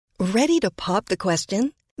Ready to pop the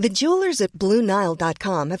question? The jewelers at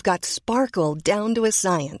BlueNile.com have got sparkle down to a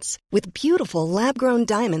science with beautiful lab-grown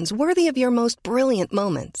diamonds worthy of your most brilliant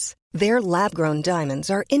moments. Their lab-grown diamonds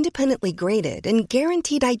are independently graded and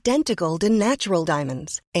guaranteed identical to natural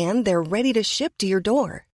diamonds, and they're ready to ship to your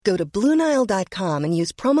door. Go to BlueNile.com and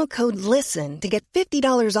use promo code LISTEN to get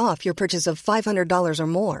 $50 off your purchase of $500 or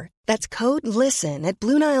more. That's code LISTEN at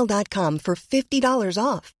BlueNile.com for $50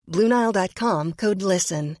 off. BlueNile.com, code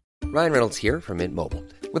LISTEN. Ryan Reynolds here from Mint Mobile.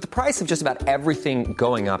 With the price of just about everything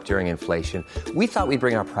going up during inflation, we thought we'd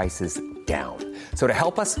bring our prices down. So to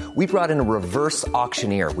help us, we brought in a reverse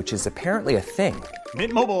auctioneer, which is apparently a thing.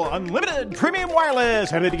 Mint Mobile Unlimited Premium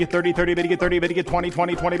Wireless. How to get 30, 30, how to get 30, how to get 20,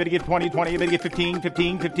 20, 20, how to get 20, 20, how to get 15,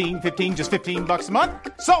 15, 15, 15, just $15 a month?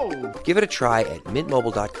 Sold! Give it a try at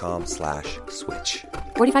mintmobile.com/switch.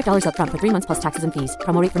 $45 up front for 3 months plus taxes and fees.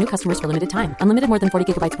 Promo rate for new customers for limited time. Unlimited more than 40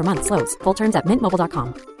 gigabytes per month. Slows full terms at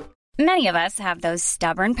mintmobile.com. Many of us have those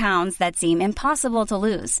stubborn pounds that seem impossible to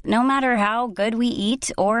lose, no matter how good we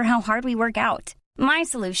eat or how hard we work out. My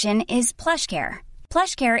solution is PlushCare.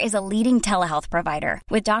 PlushCare is a leading telehealth provider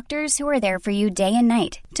with doctors who are there for you day and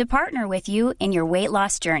night to partner with you in your weight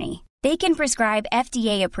loss journey. They can prescribe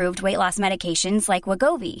FDA-approved weight loss medications like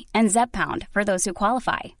Wegovy and Zepbound for those who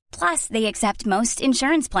qualify. Plus, they accept most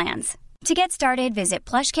insurance plans. To get started, visit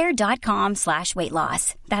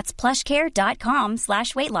plushcare.com/weightloss. That's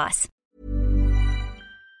plushcare.com/weightloss.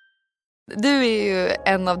 Du är ju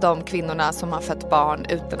en av de kvinnorna som har fött barn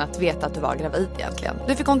utan att veta att du var gravid egentligen.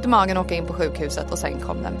 Du fick ont i magen och åka in på sjukhuset och sen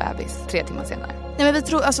kom det en bebis 3 timmar senare. Nej, men vi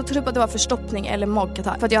trodde att det var förstoppning eller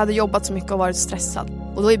magkatarr. För att jag hade jobbat så mycket och varit stressad.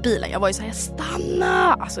 Och då i bilen, jag var ju såhär,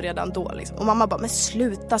 stanna! Alltså redan då liksom. Och mamma bara, men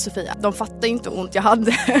sluta Sofia. De fattar ju inte hur ont jag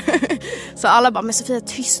hade. Så alla bara, men Sofia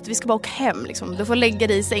tyst, vi ska bara åka hem liksom. Du får lägga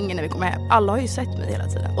dig i sängen när vi kommer hem. Alla har ju sett mig hela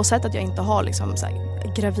tiden. Och sett att jag inte har liksom så här,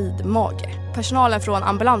 gravid mage. Personalen från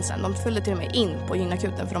ambulansen, de följde till och med in på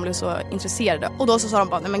gynakuten för de blev så intresserade. Och då så sa de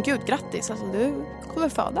bara, nej men gud, grattis, alltså du kommer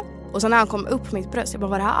föda. Och så när han kom upp på mitt bröst, jag bara,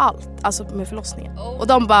 var det här allt? Alltså med förlossningen. Och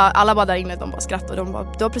de bara, alla bara där inne, de bara skrattade. De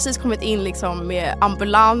bara, du har precis kommit in liksom med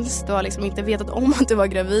ambulans, du har liksom inte vetat om att du var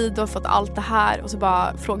gravid, du har fått allt det här. Och så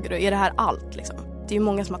bara frågade du, är det här allt liksom? Det är ju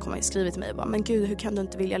många som har kommit och skrivit till mig och bara, men gud, hur kan du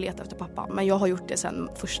inte vilja leta efter pappa? Men jag har gjort det sedan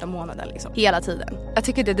första månaden liksom, hela tiden. Jag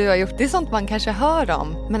tycker det du har gjort, det är sånt man kanske hör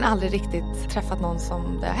om, men aldrig riktigt träffat någon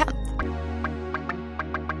som det har hänt.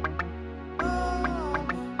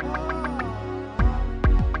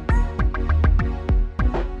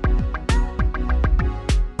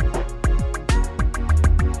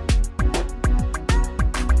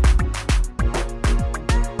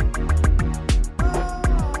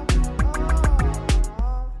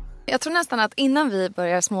 Jag tror nästan att innan vi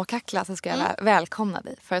börjar småkackla så ska jag välkomna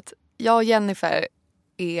dig. För att jag och Jennifer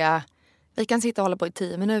vi kan sitta och hålla på i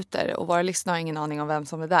 10 minuter och våra lyssnare har ingen aning om vem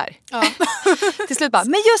som är där. Ja. Till slut bara,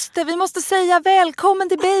 men just det, vi måste säga välkommen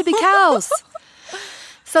till Baby Kaos.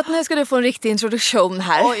 Så att nu ska du få en riktig introduktion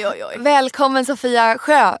här. Oj. Välkommen Sofia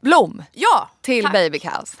Sjöblom. Ja, till tack. Baby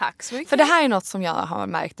Kaos. Tack så mycket. För det här är något som jag har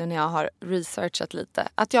märkt nu när jag har researchat lite.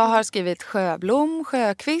 Att jag har skrivit Sjöblom,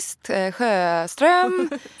 Sjöqvist, Sjöström.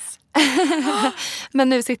 Men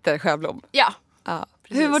nu sitter Sjöblom. Ja.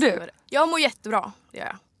 Hur mår du? Jag mår jättebra, det gör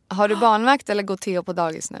jag. Har du barnvakt eller går Theo på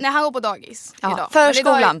dagis nu? Nej, han går på dagis idag.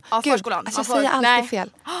 Förskolan. Ja, förskolan. Alltså, jag säger alltid fel.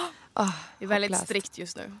 Det är väldigt strikt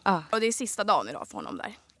just nu. Och det är sista dagen idag för honom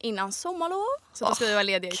där. Innan sommarlov. Så då ska vi vara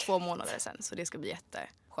lediga i 2 månader sen. Så det ska bli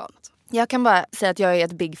jätteskönt. Jag kan bara säga att jag är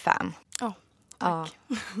ett big fan. Tack.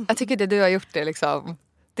 Jag tycker det du har gjort det liksom.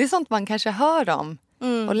 Det är sånt man kanske hör om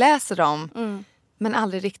och läser om. Men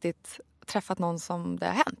aldrig riktigt träffat någon som det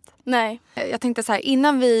har hänt. Nej. Jag tänkte så här,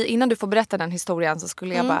 innan du får berätta den historien så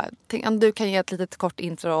skulle jag bara tänka om du kan ge ett litet kort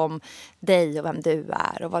intro om dig och vem du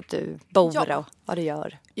är och vad du bor och vad du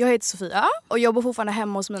gör. Jag heter Sofia och jobbar fortfarande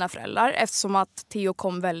hemma hos mina föräldrar eftersom att Theo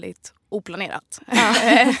kom väldigt oplanerat.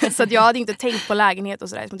 Så att jag hade inte tänkt på lägenhet och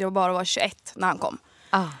sådär, som att jag bara var 21 när han kom.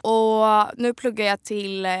 Och nu pluggar jag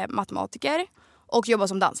till matematiker och jobbar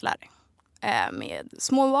som danslärare med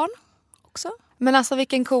småbarn också. Men alltså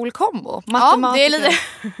vilken cool kombo. Ja, det är lite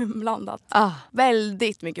blandat.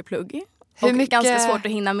 Väldigt mycket plugg. Och ganska svårt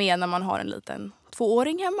att hinna med när man har en liten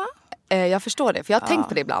 2-åring hemma. Jag förstår det, för jag har tänkt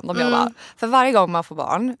på det ibland. Om jag bara, för varje gång man får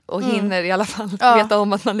barn och hinner i alla fall veta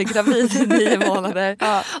om att man är gravid i 9 månader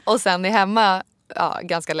och sen är hemma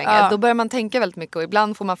ganska länge. Då börjar man tänka väldigt mycket och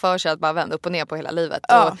ibland får man för sig att bara vända upp och ner på hela livet.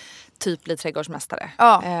 Och typ bli trädgårdsmästare.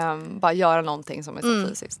 Bara göra någonting som är så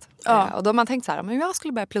fysiskt. Och då har man tänkt så här, men jag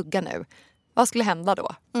skulle börja plugga nu. Vad skulle hända då?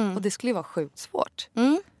 Och det skulle ju vara sjukt svårt.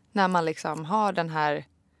 När man liksom har den här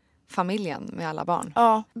familjen med alla barn.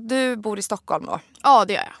 Du bor i Stockholm då? Ja,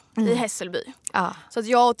 det gör jag. i Hässelby. Så att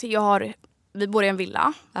jag och Theo vi bor i en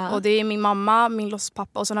villa. Och det är min mamma, min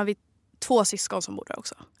låtsaspappa och sen har vi 2 syskon som bor där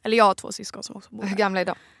också. Eller jag har 2 syskon som också bor där. Hur gamla är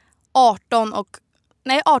de? 18 och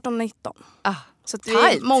 19. Så att det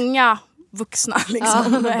är många vuxna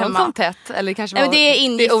liksom hemma. De kom tätt, eller kanske var, det är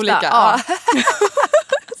ingifta. Det är olika.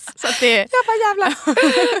 Så att det... Jag bara jävlar.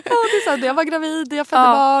 Det är så, jag var gravid, jag födde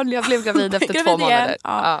barn, jag blev gravid efter 2 månader.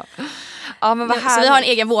 Men vad så vi har en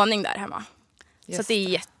egen våning där hemma. Just så att det är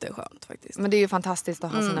jätteskönt faktiskt. Men det är ju fantastiskt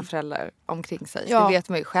att ha sina föräldrar omkring sig. Ja. Det vet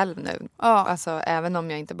man ju själv nu. Ja. Alltså, även om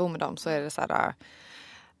jag inte bor med dem så är det så här...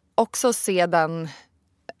 Också se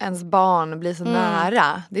ens barn bli så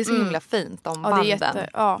nära. Det är så himla fint, de banden.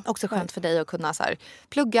 Också skönt för dig att kunna så här,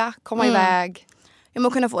 plugga, komma iväg. Jag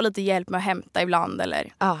må kunna få lite hjälp med att hämta ibland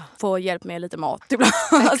eller få hjälp med lite mat ibland.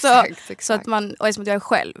 Exakt. Så att och eftersom jag är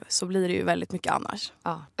själv så blir det ju väldigt mycket annars.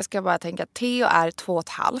 Jag ska bara tänka att Theo är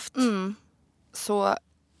 2,5. Så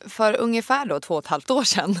för ungefär då 2,5 år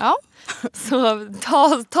sedan. Så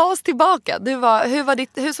ta oss tillbaka.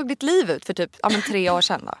 Hur såg ditt liv ut för typ 3 år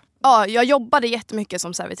sedan då? Ja, jag jobbade jättemycket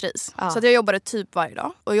som servitris. Så att jag jobbade typ varje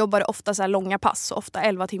dag. Och jobbade ofta så här långa pass. Så ofta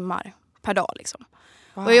 11 timmar per dag liksom.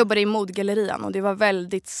 Wow. Och jag jobbade i modgallerian och det var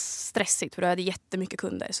väldigt stressigt för jag hade jättemycket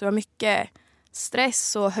kunder. Så det var mycket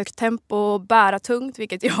stress och högt tempo och bära tungt,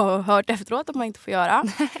 vilket jag har hört efteråt att man inte får göra.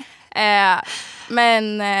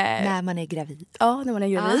 Men när man är gravid. Ja, när man är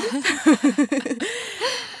gravid.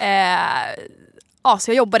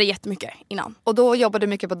 Så jag jobbade jättemycket innan. Och då jobbade du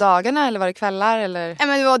mycket på dagarna eller var det kvällar? Eller? Nej,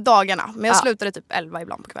 men det var dagarna. Men jag slutade typ 11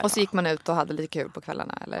 ibland på kvällarna. Och så gick man ut och hade lite kul på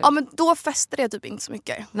kvällarna? Eller? Ja, men då festade jag typ inte så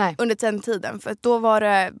mycket. Nej. Under den tiden. För då var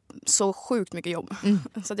det så sjukt mycket jobb.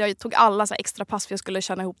 Så att jag tog alla så här extra pass för jag skulle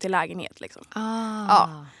tjäna ihop till lägenhet. Liksom.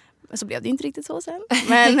 Men så blev det inte riktigt så sen.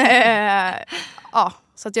 Men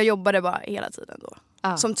så att jag jobbade bara hela tiden då.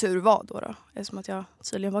 Som tur var då. Eftersom att jag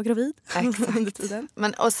tydligen var gravid under tiden.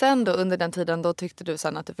 Men, och sen då under den tiden då tyckte du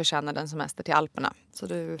sen att du förtjänade en semester till Alperna. Så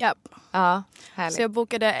du... Ja, härligt. Så jag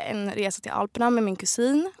bokade en resa till Alperna med min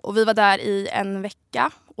kusin. Och vi var där i en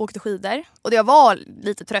vecka och åkte skidor. Och jag var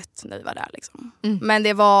lite trött när vi var där liksom. Men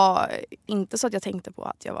det var inte så att jag tänkte på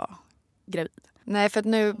att jag var gravid. Nej, för att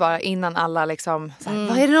nu bara innan alla liksom såhär,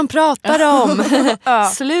 vad är det de pratar om?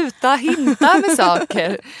 Sluta hinta med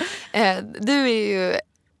saker. Du är ju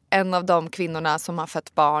en av de kvinnorna som har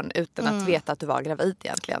fött barn utan att veta att du var gravid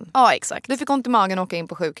egentligen. Ja, exakt. Du fick ont i magen och åka in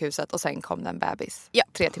på sjukhuset och sen kom det en bebis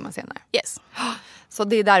 3 timmar senare. Yes. Så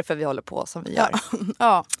det är därför vi håller på som vi gör.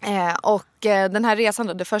 Och den här resan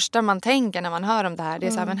då, det första man tänker när man hör om det här, det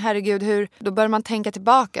är så här, men herregud, då börjar man tänka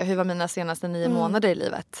tillbaka, hur var mina senaste 9 månader i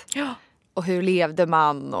livet? Ja. Och hur levde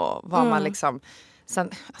man och vad man liksom...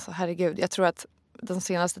 Sen, alltså herregud, jag tror att den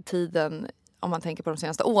senaste tiden, om man tänker på de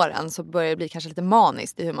senaste åren, så börjar det bli kanske lite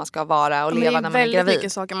maniskt i hur man ska vara och leva när man är gravid. Det är väldigt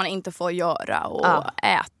mycket saker man inte får göra och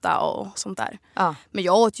äta och sånt där. Men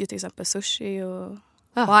jag åt ju till exempel sushi och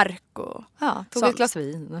bark och tog ett glas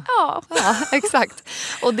vin. Ja, exakt.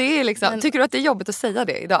 Och det är liksom, tycker du att det är jobbigt att säga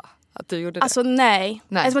det idag? Att du gjorde det? Alltså nej.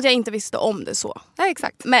 Eftersom att jag inte visste om det så. Nej,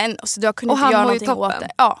 exakt. Men alltså, jag kunde inte göra någonting åt det.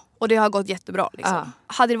 Ja, och det har gått jättebra liksom.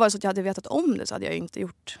 Hade det varit så att jag hade vetat om det så hade jag ju inte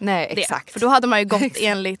gjort det. Exakt. För då hade man ju gått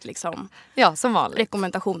enligt liksom, som vanligt.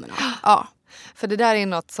 Rekommendationerna. För det där är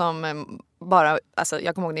något som bara, alltså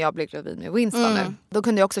jag kommer ihåg när jag blev gravid med Winston nu. Då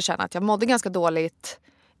kunde jag också känna att jag mådde ganska dåligt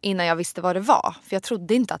innan jag visste vad det var. För jag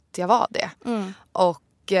trodde inte att jag var det. Och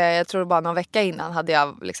jag tror bara någon vecka innan hade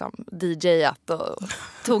jag liksom DJat och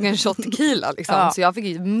tog en shot tequila liksom. Så jag fick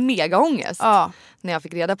ju mega ångest när jag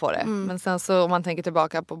fick reda på det. Men sen så om man tänker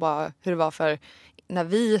tillbaka på bara hur det var för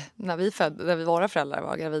när våra föräldrar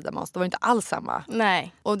var gravida med oss, då var det inte alls samma.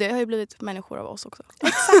 Nej, och det har ju blivit människor av oss också.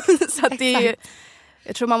 Exakt. Så att det är ju,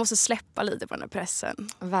 jag tror man måste släppa lite på den här pressen.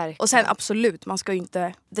 Verkligen. Och sen absolut, man ska ju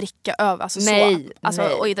inte dricka över. Alltså nej.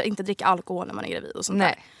 Och inte dricka alkohol när man är gravid och sånt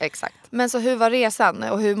där. Exakt. Men så hur var resan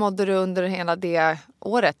och hur mådde du under hela det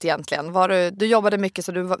året egentligen? Du jobbade mycket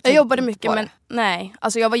så du var... Jag jobbade mycket men nej,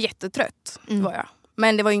 alltså jag var jättetrött var jag.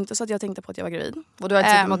 Men det var ju inte så att jag tänkte på att jag var gravid. Och du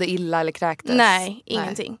inte mådde illa eller kräktes? Nej,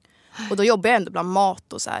 ingenting. Och då jobbade jag ändå bland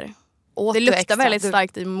mat och så här. Det luktar väldigt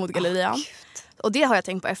starkt i modgallerian. Och det har jag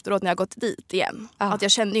tänkt på efteråt när jag gått dit igen. Att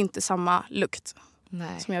jag kände inte samma lukt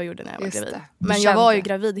som jag gjorde när jag var gravid. Men jag var ju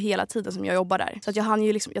gravid hela tiden som jag jobbade där. Så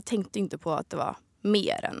att jag tänkte inte på att det var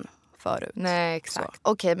mer än förut. Nej, exakt.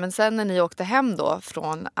 Okej, men sen när ni åkte hem då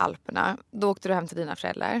från Alperna, då åkte du hem till dina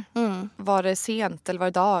föräldrar. Var det sent eller var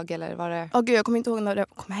det dag? Eller var det... Gud, jag kommer inte ihåg när jag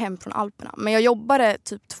kom hem från Alperna. Men jag jobbade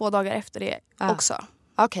typ 2 dagar efter det också.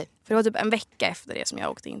 Okej. För det var typ en vecka efter det som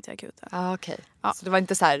jag åkte in till akuten. Okej. Ja. Så det var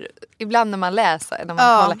inte så här, ibland när man läser, när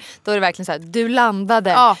man kollar, då är det verkligen så här, du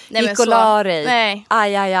landade, gick och la dig, nej.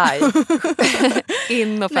 Aj.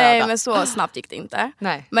 In och föda. Nej, men så snabbt gick det inte.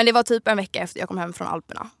 Nej. Men det var typ en vecka efter jag kom hem från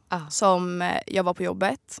Alperna. Som jag var på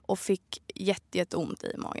jobbet och fick jätteont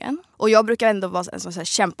i magen. Och jag brukar ändå vara en som så här,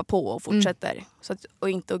 kämpa på och fortsätter. Så att, och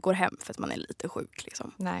inte går hem för att man är lite sjuk.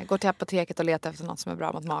 Liksom. Nej, går till apoteket och letar efter något som är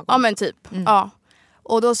bra mot magen. Ja, men typ. Ja.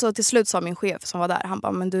 Och då så till slut sa min chef som var där, han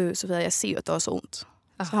bara, men du Sofia, jag ser ju att du har så ont.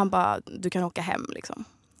 Så han bara, du kan åka hem liksom.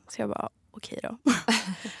 Så jag bara, okej då.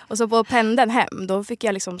 Och så på pendeln hem, då fick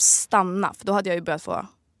jag liksom stanna. För då hade jag ju börjat få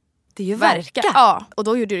det är ju verka. Ja, och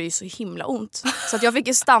då gjorde det ju så himla ont. Så att jag fick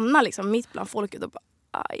ju stanna liksom mitt bland folket och bara,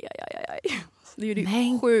 aj. Det gjorde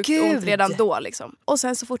ju sjukt ont redan då liksom. Och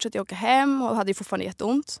sen så fortsatte jag åka hem och hade ju fortfarande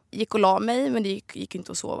jätteont. Gick och la mig, men det gick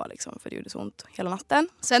inte att sova liksom, för det gjorde så ont hela natten.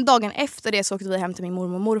 Sen dagen efter det så åkte vi hem till min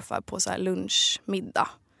mormor och morfar på så här lunchmiddag.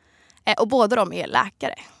 Och båda de är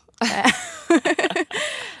läkare.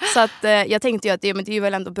 Så att jag tänkte ju att det är ju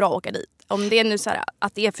väl ändå bra att åka dit. Om det är nu så här,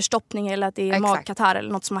 att det är förstoppning eller att det är magkatarr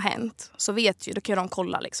eller något som har hänt, så vet ju, då kan de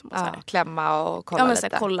kolla liksom. Och så här. Klämma och kolla lite. lite. Ja,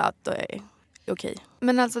 men kolla att det är okej.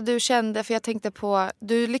 Men alltså du kände, för jag tänkte på,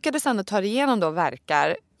 du lyckades ändå ta dig igenom då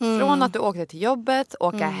verkar. Från att du åkte till jobbet,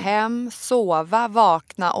 åka hem, sova,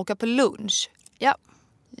 vakna, åka på lunch. Ja.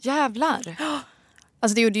 Jävlar.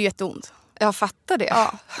 Alltså det gjorde ju jätteont. Jag fattar det.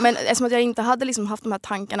 Ja. Men eftersom att jag inte hade liksom haft de här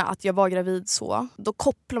tankarna att jag var gravid så, då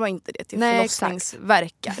kopplar man inte det till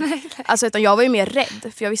förlossningsverkar. Alltså, utan jag var ju mer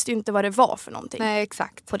rädd, för jag visste ju inte vad det var för någonting. Nej,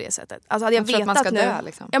 exakt. På det sättet. Alltså hade jag vetat att man ska nu, dö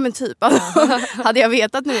liksom. Ja men typ. Hade jag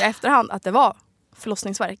vetat nu i efterhand att det var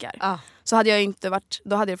förlossningsverkar, så hade jag inte varit,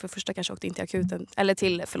 då hade jag för första kanske åkt in till akuten eller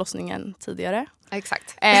till förlossningen tidigare.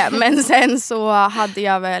 Exakt. Men sen så hade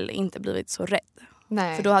jag väl inte blivit så rädd.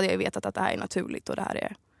 Nej. För då hade jag vetat att det här är naturligt och det här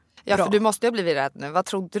är bra. För du måste ju ha blivit rädd nu. Vad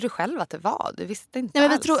trodde du själv att det var? Du visste inte. Nej,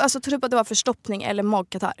 men vi trodde att det var förstoppning eller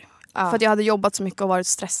magkatarr. För att jag hade jobbat så mycket och varit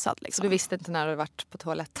stressad. Liksom. Så du visste inte när du varit på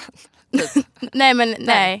toaletten? Typ.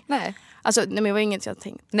 Nej. Alltså, nej, men det var inget jag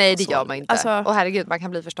tänkte. Nej, det gör man inte. Alltså, och herregud, man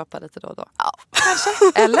kan bli förstoppad lite då och då. Ja.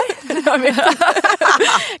 Kanske. Eller? Jag vet inte.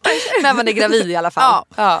 När man är gravid i alla fall.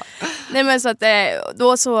 Ja. Nej, men så att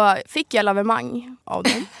då så fick jag lavemang av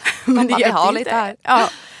dem. Men det hjälpte inte. Lite här. Ja.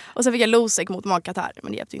 Och så fick jag Losec mot magkatarr,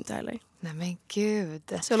 men det hjälpte inte heller. Nej men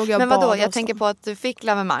gud. Så låg jag men vadå, jag tänker på att du fick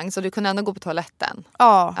lavemang så du kunde ändå gå på toaletten.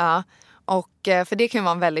 Ja. Och för det kan ju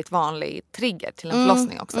vara en väldigt vanlig trigger till en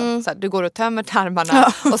förlossning också. Så här, du går och tömmer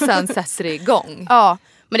tarmarna och sen sätter det igång. Ja,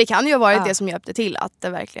 men det kan ju ha varit det som hjälpte till att det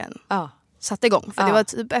verkligen satte igång. För det var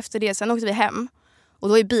typ efter det, sen åkte vi hem. Och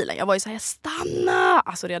då i bilen, jag var ju så här, stanna!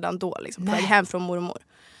 Alltså redan då liksom, på väg hem från mormor.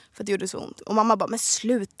 För det gjorde så ont. Och mamma bara, men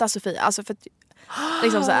sluta Sofia. Alltså för att,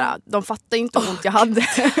 liksom så här, de fattar ju inte hur ont jag hade.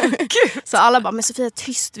 Så alla bara, men Sofia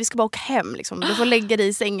tyst, vi ska bara åka hem liksom. Du får lägga dig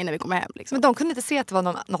i sängen när vi kommer hem liksom. Men de kunde inte se att det var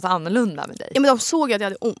något annorlunda med dig? Ja, men de såg att jag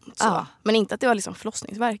hade ont så. Men inte att det var liksom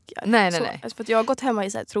förlossningsverkar. Nej. Alltså, för att jag har gått hemma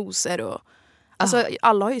i så här, trosor och alltså,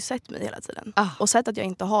 alla har ju sett mig hela tiden. Och sett att jag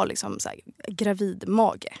inte har liksom, så här, gravid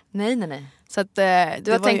mage. Nej. Så att,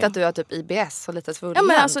 du har tänkt att du har typ IBS och lite svullen? Ja,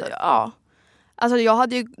 men alltså, Alltså jag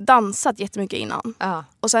hade ju dansat jättemycket innan.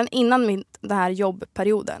 Och sen innan den här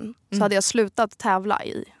jobbperioden så hade jag slutat tävla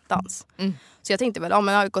i dans. Så jag tänkte väl,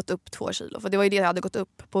 men jag har gått upp 2 kilo. För det var ju det jag hade gått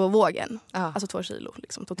upp på vågen. Alltså 2 kilo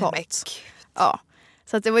liksom, totalt. Ja.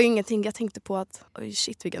 Så att det var ju ingenting jag tänkte på att, oj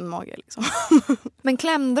shit vilken mage liksom. Men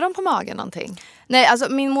klämde de på magen någonting? Nej,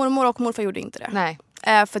 alltså min mormor och morfar gjorde inte det. Nej.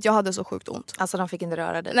 För att jag hade så sjukt ont. Alltså de fick inte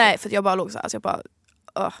röra dig? Nej, för att jag bara låg så här. Alltså jag bara,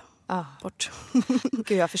 bort.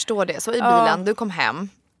 Gud, jag förstår det. Så i bilen, du kom hem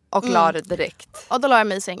och la det direkt? Ja, då la jag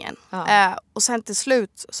mig i sängen. Och sen till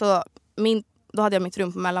slut så, då hade jag mitt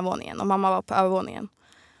rum på mellanvåningen och mamma var på övervåningen.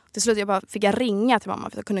 Till slut fick jag ringa till mamma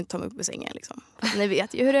för jag kunde inte ta mig upp i sängen. Liksom. Ni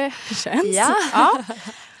vet ju hur det känns.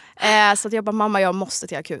 Så att jag bara, mamma jag måste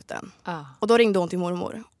till akuten. Och då ringde hon till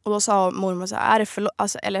mormor. Och då sa mormor så här,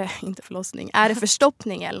 eller inte förlossning, är det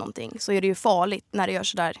förstoppning eller någonting så är det ju farligt när det gör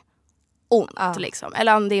så där ont liksom.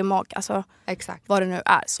 Eller om det är mag, alltså exakt. Vad det nu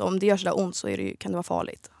är. Så om det gör så där ont så kan det vara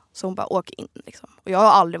farligt. Så hon bara, åk in liksom. Och jag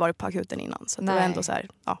har aldrig varit på akuten innan. Så det var ändå så här,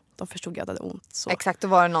 de förstod att det hade ont. Så. Exakt, då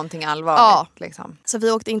var det någonting allvarligt. Liksom. Så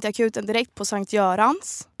vi åkte in till akuten direkt på Sankt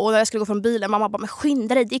Görans. Och när jag skulle gå från bilen, mamma bara, men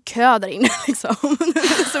skynda dig, det är kö där inne liksom.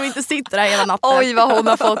 Så vi inte sitter där hela natten. Oj, vad hon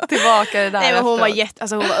har fått tillbaka det där. Nej, men hon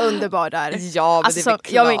var underbar där. Ja, men alltså, det är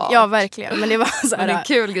klart. Ja, verkligen. Men det var så här, en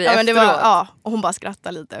kul grej men det efteråt. var, och hon bara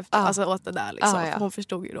skrattade lite efter, alltså, åt det där. Liksom. Hon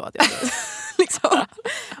förstod ju då att jag liksom.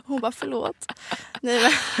 Hon bara, förlåt. Nej,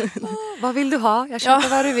 men. Vad vill du ha? Jag köper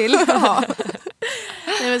vad du vill.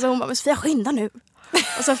 Nej, men så hon bara, men Sofia, skynda nu.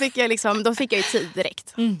 Och så fick jag liksom, då fick jag ju tid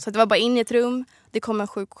direkt. Så det var bara in i ett rum. Det kom en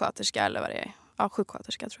sjuksköterska eller vad det är. Ja,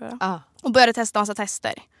 sjuksköterska tror jag. Och började testa massa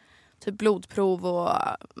tester. Typ blodprov och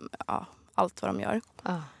allt vad de gör.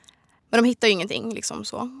 Men de hittade ju ingenting liksom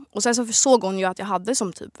så. Och sen så såg hon ju att jag hade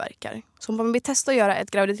som typ verkar. Så hon bara, vi testar att göra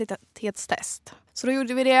ett graviditetstest. Så då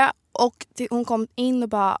gjorde vi det. Och hon kom in och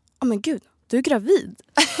bara, men gud, du är gravid.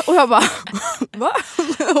 Och jag bara, va?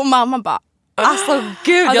 Och mamma bara, alltså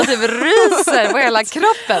gud, jag typ ryser på hela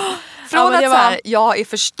kroppen. Från att så här, jag är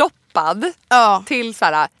förstoppad till så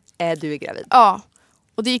här, du är gravid. Ja.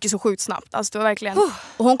 Och det gick ju så sjukt snabbt. Alltså det var verkligen.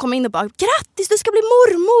 Och hon kom in och bara, grattis, du ska bli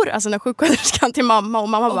mormor. Alltså den sjuksköterskan till mamma. Och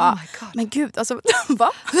mamma bara, men gud, alltså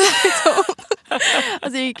va? Alltså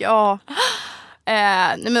det gick,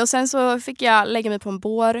 men och sen så fick jag lägga mig på en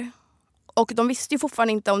bår. Och de visste ju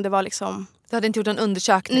fortfarande inte om det var liksom... Du hade inte gjort en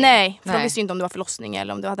undersökning? Nej, för de visste ju inte om det var förlossning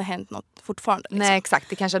eller om det hade hänt något fortfarande. Liksom. Nej, exakt.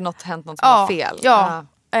 Det kanske hade hänt något som var fel. Ja,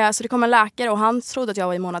 så det kom en läkare och han trodde att jag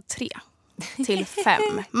var i månad 3 till 5.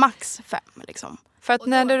 Max 5 liksom. För att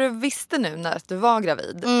när du visste nu när du var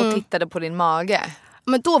gravid och tittade på din mage.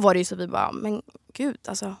 Men då var det ju så vi bara, men gud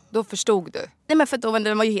alltså. Då förstod du? Nej men för då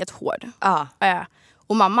den var ju helt hård.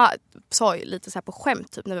 Och mamma sa ju lite så här på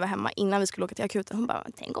skämt typ när vi var hemma innan vi skulle åka till akuten. Hon bara,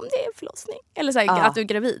 tänk om det är förlossning. Eller så här, att du är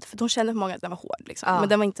gravid. För hon kände för många att den var hård liksom. Men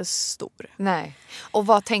den var inte stor. Nej. Och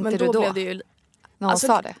vad tänkte du då? Blev det ju, när hon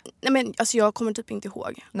sa det? Nej men alltså jag kommer typ inte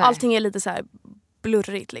ihåg. Nej. Allting är lite så här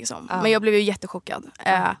blurrigt liksom. Men jag blev ju jättechockad.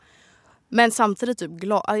 Men samtidigt typ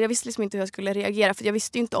glad. Jag visste liksom inte hur jag skulle reagera. För jag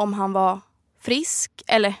visste ju inte om han var frisk.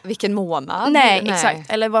 Eller vilken månad. Nej,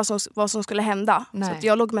 exakt. Eller vad som skulle hända. Nej. Så att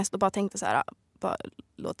jag låg mest och bara tänkte så här.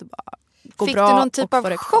 Låt det bara gå Fick bra. Fick du någon typ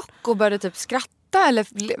av chock och började typ skratta? Eller?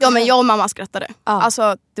 Ja men jag och mamma skrattade.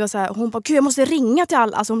 Alltså det var så här, hon bara, gud jag måste ringa till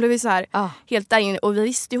alla. Alltså hon blev så här helt där inne. Och vi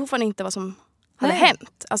visste ju fortfarande inte vad som hade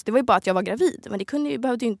hänt. Alltså det var ju bara att jag var gravid. Men det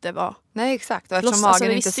behövde ju inte vara... Nej exakt, och eftersom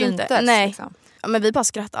magen inte syntes. Nej. Liksom. Ja, men vi bara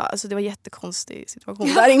skrattade. Alltså det var en jättekonstig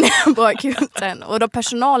situation där inne på akuten. Och då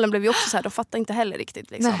personalen blev ju också så här, de fattade inte heller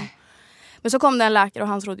riktigt liksom. Nej. Men så kom det en läkare och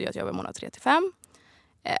han trodde ju att jag var månad 3 till 5.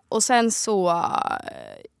 Och sen så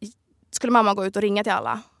skulle mamma gå ut och ringa till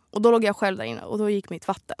alla. Och då låg jag själv där inne och då gick mitt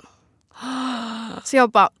vatten. Så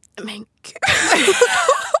jag bara, men gud.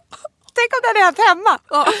 Tänk om det hade hänt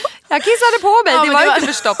hemma. Jag kissade på mig, det var inte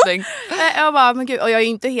förstoppning. Jag bara, men gud. Och jag är ju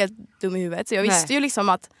inte helt dum i huvudet. Så jag visste ju liksom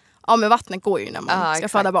att men vattnet går ju när man ska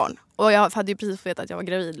föda barn. Och jag hade ju precis vetat att jag var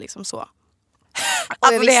gravid liksom så.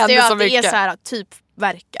 Och jag visste ju att det är så här typ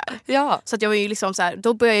verkar. Ja. Så att jag var ju liksom så här,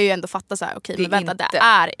 då började jag ju ändå fatta så här, okej, men vänta, det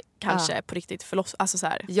är kanske på riktigt alltså så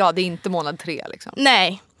här. Ja, det är inte månad 3 liksom.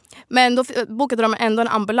 Nej. Men då bokade de ändå en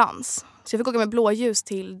ambulans. Så jag fick åka med blåljus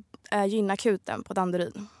till gynakuten på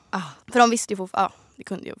Danderyd. För de visste ju det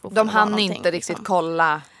kunde ju de hann inte riktigt liksom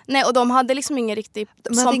kolla. Nej, och de hade liksom ingen riktigt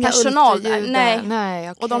som personal där.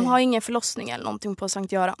 Nej, okay. Och de har ingen förlossning eller någonting på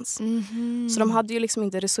Sankt Görans. Så de hade ju liksom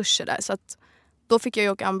inte resurser där. Så att då fick jag ju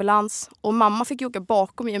åka ambulans. Och mamma fick ju åka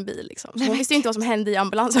bakom i en bil liksom. Så hon visste ju inte vad som hände i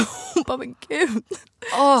ambulansen. Hon bara, men gud.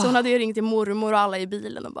 Så hon hade ju ringt till mormor och alla i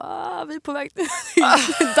bilen och bara, vi är på väg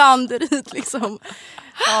till Danderyd liksom.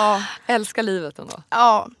 Älskar livet ändå.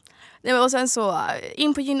 Ja. Och sen så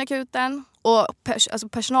in på gynakuten. Och alltså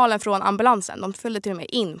personalen från ambulansen, de följde till och med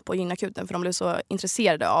in på gynakuten för de blev så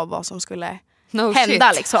intresserade av vad som skulle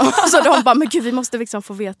hända liksom. Så de bara, men gud, vi måste liksom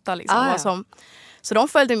få veta liksom, vad som... Så de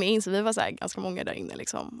följde med in, så vi var så här, ganska många där inne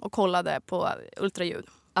liksom, och kollade på ultraljud.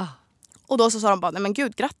 Och då så sa de bara, nej men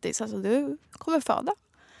gud, grattis, alltså, du kommer föda.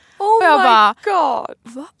 Och jag bara,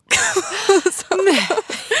 god! Va?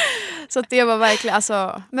 Så att det var verkligen,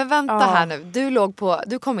 alltså... Men vänta här nu,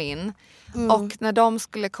 du kom in och när de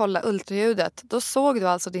skulle kolla ultraljudet, då såg du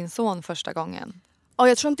alltså din son första gången? Ja,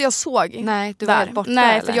 jag tror inte jag såg. Nej, du var helt borta.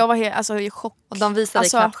 Nej, eller? för jag var helt i chock. Och de visade dig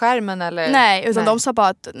knappt skärmen eller? Nej, utan de sa bara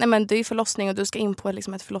att nej, men det är förlossning och du ska in på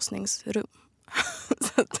liksom ett förlossningsrum.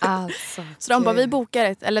 Så de bara, vi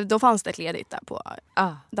bokar eller då fanns det ett ledigt där på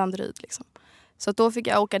Danderyd liksom. Så då fick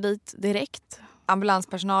jag åka dit direkt.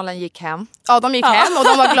 Ambulanspersonalen gick hem. Ja, de gick hem och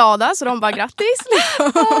de var glada så de bara grattis.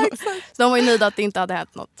 Så de var ju nöjda att det inte hade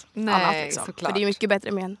hänt något annat liksom. För det är mycket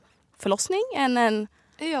bättre med en förlossning än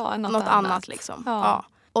något annat liksom. Ja.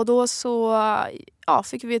 Och då så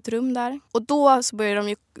fick vi ett rum där. Och då så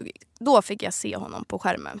började då fick jag se honom på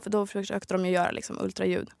skärmen. För då försökte de ju göra liksom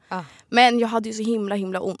ultraljud. Men jag hade ju så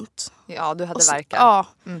himla ont. Ja, du hade verkar. Ja,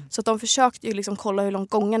 så att de försökte ju liksom kolla hur långt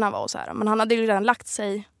gångerna var och så här. Men han hade ju redan lagt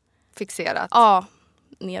sig. Fixerat. Ja,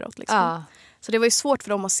 neråt liksom. Så det var ju svårt för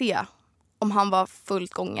dem att se om han var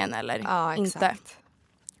fullt gången eller inte. Exakt.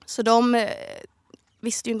 Så de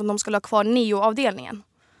visste ju inte om de skulle ha kvar neoavdelningen.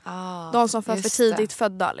 De som för tidigt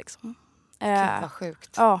födda liksom. Gud vad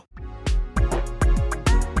sjukt. Ja.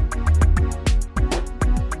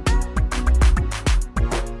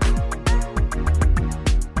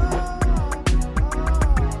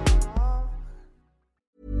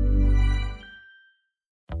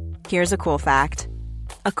 Here's a cool fact.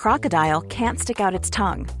 A crocodile can't stick out its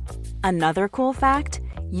tongue. Another cool fact,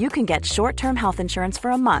 you can get short-term health insurance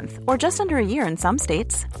for a month or just under a year in some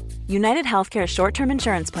states. United Healthcare short-term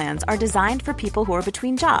insurance plans are designed for people who are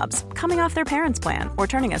between jobs, coming off their parents' plan, or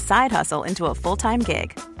turning a side hustle into a full-time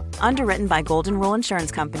gig. Underwritten by Golden Rule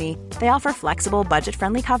Insurance Company, they offer flexible,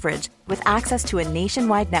 budget-friendly coverage with access to a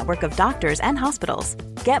nationwide network of doctors and hospitals.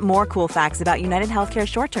 Get more cool facts about United Healthcare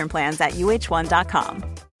short-term plans at uh1.com.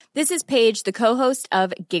 This is Paige, the co-host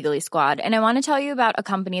of Giggly Squad, and I want to tell you about a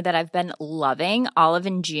company that I've been loving, Olive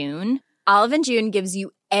 & June. Olive & June gives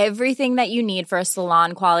you everything that you need for a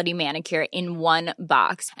salon-quality manicure in one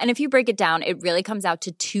box. And if you break it down, it really comes out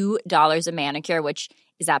to $2 a manicure, which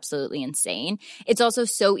is absolutely insane. It's also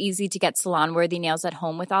so easy to get salon-worthy nails at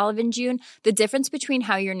home with Olive & June. The difference between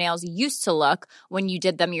how your nails used to look when you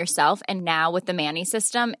did them yourself and now with the Mani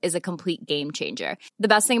system is a complete game changer. The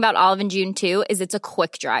best thing about Olive & June, too, is it's a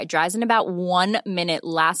quick dry. Dries in about 1 minute,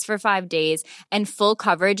 lasts for 5 days, and full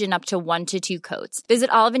coverage in up to 1 to 2 coats.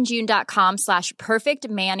 Visit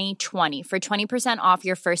oliveandjune.com/perfectmani20 for 20% off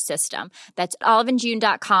your first system. That's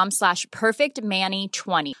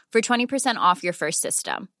oliveandjune.com/perfectmani20 for 20% off your first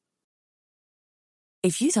system.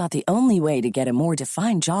 If you thought the only way to get a more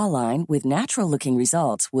defined jawline with natural-looking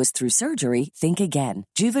results was through surgery, think again.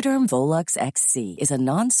 Juvederm Volux XC is a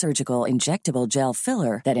non-surgical injectable gel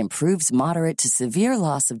filler that improves moderate to severe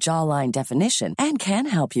loss of jawline definition and can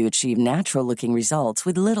help you achieve natural-looking results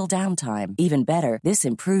with little downtime. Even better, this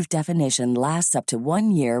improved definition lasts up to 1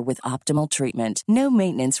 year with optimal treatment. No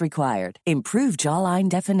maintenance required. Improve jawline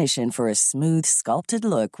definition for a smooth, sculpted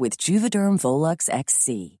look with Juvederm Volux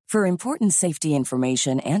XC. For important safety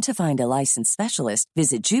information and to find a licensed specialist,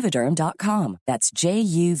 visit Juvederm.com. That's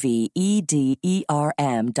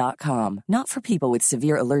JUVEDERM.com. Not for people with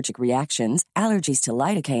severe allergic reactions, allergies to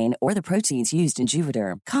lidocaine, or the proteins used in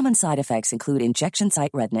Juvederm. Common side effects include injection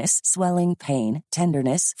site redness, swelling, pain,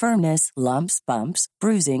 tenderness, firmness, lumps, bumps,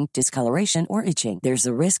 bruising, discoloration, or itching. There's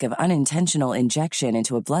a risk of unintentional injection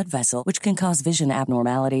into a blood vessel, which can cause vision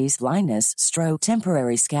abnormalities, blindness, stroke,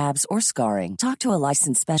 temporary scabs, or scarring. Talk to a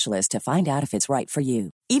licensed specialist to find out if it's right for you.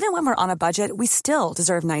 Even when we're on a budget, we still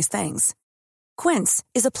deserve nice things. Quince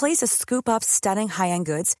is a place to scoop up stunning high-end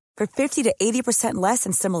goods for 50 to 80% less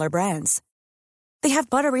than similar brands. They have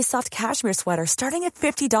buttery soft cashmere sweaters starting at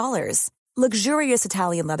 $50, luxurious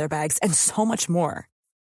Italian leather bags, and so much more.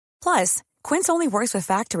 Plus, Quince only works with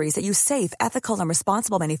factories that use safe, ethical, and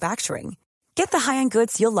responsible manufacturing. Get the high-end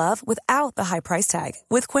goods you'll love without the high price tag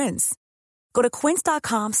with Quince. Go to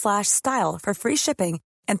quince.com/style for free shipping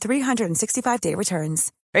and 365-day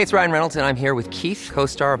returns. Hey, it's Ryan Reynolds, and I'm here with Keith,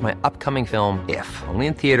 co-star of my upcoming film, If, only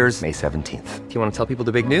in theaters May 17th. Do you want to tell people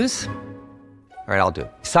the big news? All right, I'll do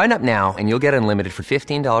it. Sign up now and you'll get unlimited for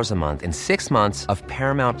 $15 a month and 6 months of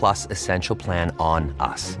Paramount Plus Essential Plan on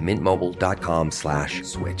us.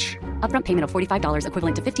 MintMobile.com/switch. Upfront payment of $45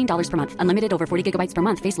 equivalent to $15 per month. Unlimited over 40 gigabytes per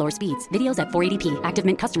month. Face lower speeds. Videos at 480p. Active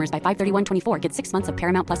Mint customers by 531.24 get 6 months of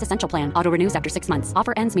Paramount Plus Essential Plan. Auto renews after 6 months.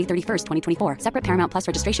 Offer ends May 31st, 2024. Separate Paramount Plus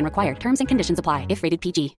registration required. Terms and conditions apply if rated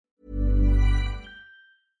PG.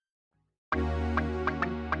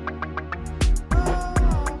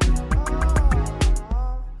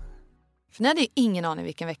 För ni hade ju ingen aning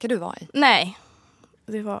vilken vecka du var i. Nej,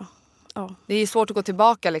 det var... Ja. Det är svårt att gå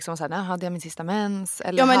tillbaka liksom så här, hade jag min sista mens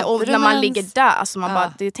eller ja, men och när man mens? ligger där alltså man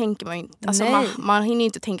bara, det tänker man ju inte alltså man hinner ju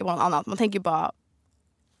inte tänka på något annat. Man tänker bara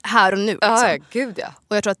här och nu liksom. Ja, gud ja.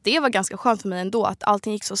 Och jag tror att det var ganska skönt för mig ändå att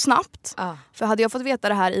allting gick så snabbt. För hade jag fått veta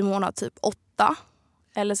det här i månad typ 8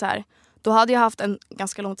 eller så här, då hade jag haft en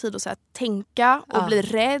ganska lång tid att så här, tänka och bli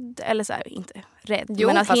rädd eller så här, inte rädd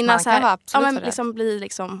men att hinna så här, men liksom bli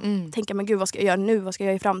liksom tänka men gud vad ska jag göra nu, vad ska jag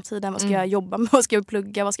göra i framtiden, vad ska jag jobba med, vad ska jag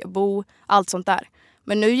plugga, vad ska jag bo, allt sånt där.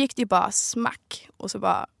 Men nu gick det ju bara smack och så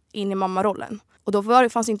bara in i mammarollen. Och då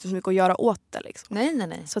fanns det inte så mycket att göra åt det liksom.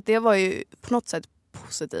 Nej. Så att det var ju på något sätt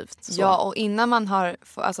positivt. Så. Ja, och innan man har,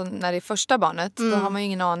 alltså när det är första barnet då har man ju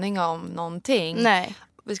ingen aning om någonting. Nej.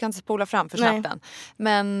 Vi ska inte spola fram för snabbt än.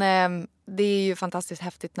 Men det är ju fantastiskt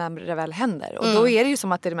häftigt när det väl händer. Och då är det ju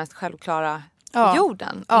som att det är det mest självklara på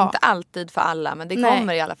jorden. Inte alltid för alla, men det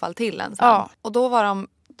kommer i alla fall till en sen. Och då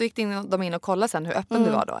gick de in och kollade sen hur öppen du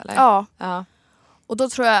var då, eller? Ja. Och då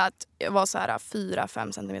tror jag att jag var så här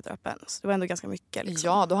 4-5 centimeter öppen. Så det var ändå ganska mycket. Liksom.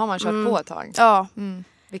 Ja, då har man kört på ett tag. Ja.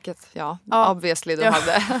 Vilket, obviously du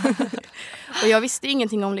hade. Och jag visste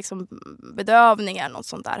ingenting om liksom bedövningar eller något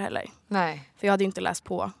sånt där heller. Nej. För jag hade ju inte läst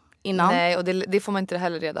på innan. Nej, och det får man inte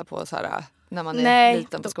heller reda på så här, när man är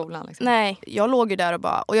liten på skolan. Liksom. Nej, jag låg ju där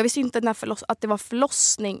och jag visste inte att det var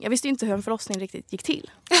förlossning. Jag visste inte hur en förlossning riktigt gick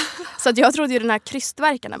till. Så att jag trodde ju den här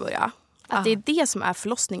krystvärkarna började. Att det är det som är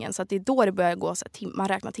förlossningen. Så att det är då det börjar gå så här, man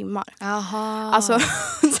räknar timmar. Jaha. Alltså,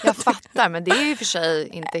 jag fattar, men det är ju för sig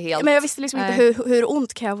inte helt... Men jag visste liksom inte hur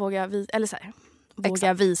ont kan jag våga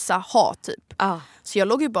visa ha typ. Så jag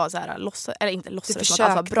låg ju bara så här inte låtsades som att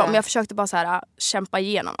allt var bra, men jag försökte bara så här kämpa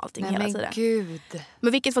igenom allting hela tiden. Gud.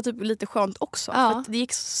 Men vilket var typ lite skönt också, för att det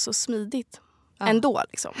gick så smidigt ändå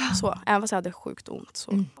liksom. Så även fast jag hade sjukt ont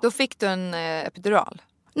så. Då fick du en epidural?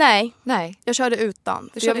 Nej. Jag körde utan.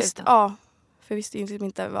 Jag visste ju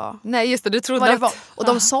inte vad... Nej, just det. Du trodde vad det var. Och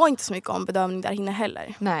de sa inte så mycket om bedömning där inne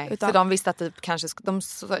heller. Nej, för de visste att det kanske... De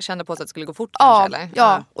kände på sig att det skulle gå fort ja, kanske, eller?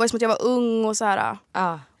 Ja, och eftersom att jag var ung och så här...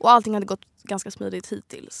 Och allting hade gått ganska smidigt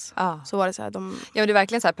hittills. Så var det så här... Ja, men det är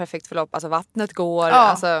verkligen så här perfekt förlopp. Alltså vattnet går.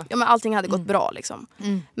 Ja, men allting hade gått bra liksom.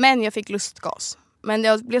 Men jag fick lustgas. Men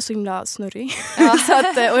jag blev så himla snurrig. Så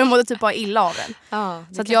att, och jag mådde typ bara illa av den.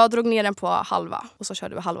 Så att jag drog ner den på halva. Och så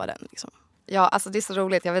körde vi halva den liksom. Ja, alltså det är så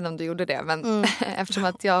roligt. Jag vet inte om du gjorde det. Men eftersom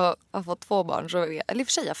att jag har fått 2 barn så... Eller i och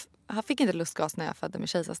för sig, jag fick inte lustgas när jag födde med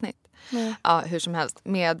kejsarsnitt. Ja, hur som helst.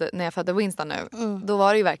 När jag födde Winston nu. Då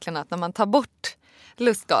var det ju verkligen att när man tar bort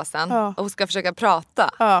lustgasen och ska försöka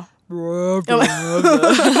prata. Ja,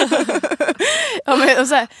 men, och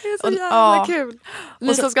så här, det är så jävla kul.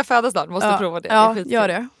 Ni som ska födas snart måste prova det. Ja, gör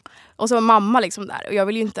det. Och så var mamma liksom där. Och jag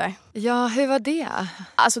vill ju inte... Ja, hur var det?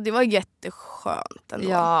 Alltså det var jätteskönt ändå.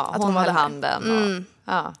 Ja, att hon hade handen.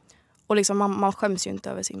 Och liksom man skäms ju inte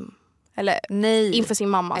över sin... Eller inför sin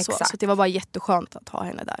mamma. Så det var bara jätteskönt att ha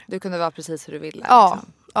henne där. Du kunde vara precis hur du ville. Ja.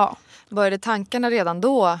 Liksom. Ja. Började tankarna redan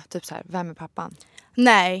då? Typ så här, vem är pappan?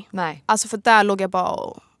 Nej. Alltså för där låg jag bara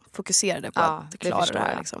och fokuserade på att klara det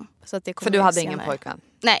här. Liksom. Så att det för du hade ingen pojkvän?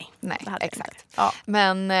 Nej, det hade exakt. Jag inte. Ja.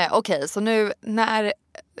 Men okej, så nu när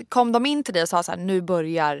kom de in till dig och sa så här, nu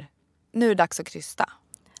är det dags att krysta?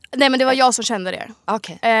 Nej, men det var jag som kände det.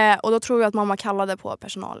 Okay. Och då tror jag att mamma kallade på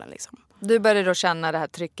personalen. Liksom. Du började då känna det här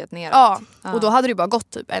trycket neråt? Ja, och då hade det bara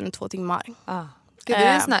gått typ 1-2 timmar. Gud, du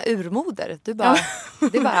är en sån här urmoder. Det bara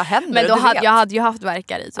händer. Men jag hade ju haft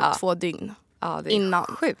verkar i typ 2 dygn innan.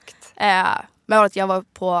 Sjukt. Men att jag var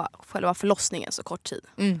på själva förlossningen så kort tid.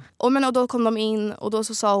 Och då kom de in och då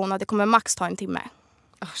så sa hon att det kommer max ta 1 timme.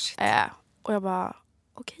 Och jag bara,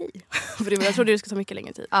 okej. För jag trodde det skulle ta mycket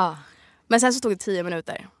längre tid. Men sen så tog det 10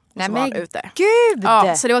 minuter. Nej så men var han ute. Gud!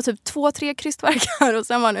 Ja, så det var typ 2-3 krystverkar och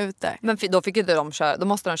sen var han ute. Men då fick inte de köra, då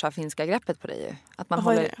måste de köra finska greppet på dig ju. Att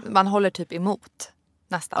man håller typ emot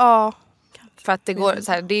nästan. Ja. För att det går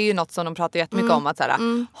så här, det är ju något som de pratar jättemycket om att så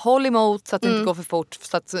här, håll emot så att det inte går för fort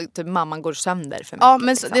så att typ mamman går sönder för mycket. Ja, men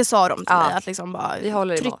liksom. det sa de till mig att liksom bara vi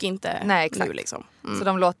håller tryck inte nu liksom. Så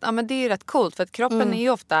de låter, men det är ju rätt coolt för att kroppen är ju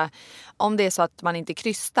ofta, om det är så att man inte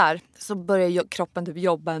krystar så börjar kroppen typ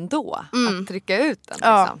jobba ändå att trycka ut den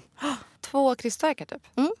liksom. 2 krystverkar typ.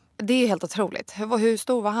 Det är ju helt otroligt. Hur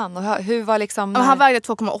stor var han? Och hur var liksom... Han vägde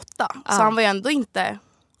 2,8. Så han var ju ändå inte...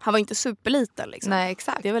 Han var inte superliten liksom. Nej,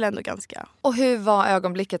 exakt. Det är väl ändå ganska... Och hur var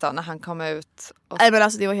ögonblicket då när han kom ut? Nej, men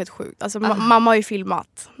alltså det var helt sjukt. Alltså, mamma har ju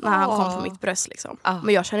filmat när han kom på mitt bröst liksom.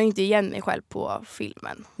 Men jag känner inte igen mig själv på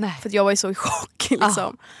filmen. Nej. För att jag var ju så i chock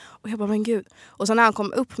liksom. Och jag bara, men gud. Och så när han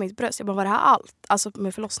kom upp på mitt bröst, jag bara, var det här allt? Alltså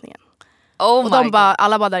med förlossningen. Och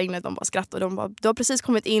alla bara där inne, de bara skrattade. De bara, du har precis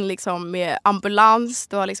kommit in liksom med ambulans.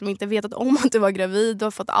 Du har liksom inte vetat om att du var gravid. Du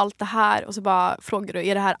har fått allt det här. Och så bara frågar du,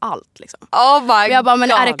 är det här allt? Liksom. Oh my jag bara, men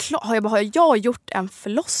God. är det klart? Har jag gjort en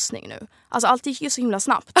förlossning nu? Alltså allt gick ju så himla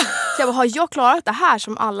snabbt. Så jag bara, har jag klarat det här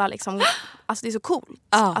som alla liksom... Alltså det är så coolt.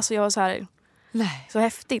 Alltså jag var så här... Nej. Så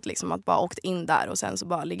häftigt liksom att bara åkt in där. Och sen så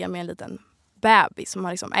bara ligga med en liten bebis som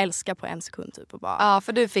man liksom älskar på 1 sekund typ. Och bara... Ja,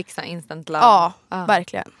 för du fick så instant love. Ja,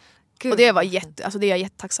 verkligen. Gud. Och det var det är jag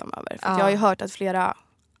jättetacksam över. För att jag har ju hört att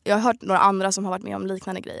jag har hört några andra som har varit med om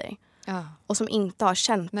liknande grejer. Och som inte har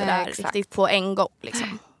känt det där riktigt på en gång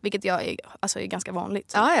liksom. Vilket är ganska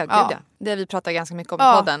vanligt. Ja. Det vi pratar ganska mycket om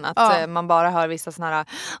i podden. Att man bara hör vissa såna här,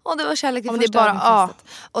 det var kärlek vid första ögonkastet.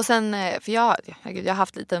 Och sen, för jag har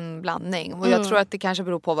haft lite en blandning. Och jag tror att det kanske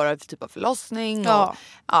beror på vad det är för typ av förlossning. Och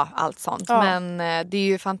allt sånt. Men det är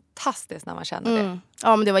ju fantastiskt när man känner det.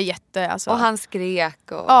 Ja, men det var jätte... Alltså, och han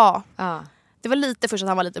skrek. Och, det var lite först att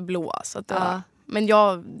han var lite blå. Så att det var, men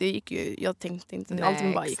det gick ju... Jag tänkte inte...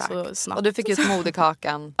 Allting bara gick så snabbt. Och du fick ut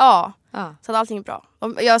moderkakan. Så att allting är bra.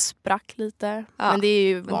 Jag sprack lite. Men det är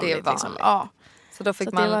ju vanligt. Liksom. Så då,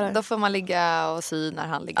 då får man ligga och sy när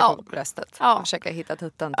han ligger på bröstet. Ja. Och försöka hitta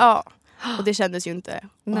tutten. Ja. Och det kändes ju inte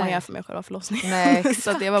om man jämför med själva förlossningen. Nej.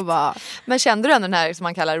 Så det var bara... Men kände du ändå den här som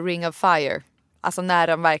man kallar ring of fire? Alltså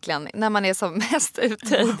när man är som mest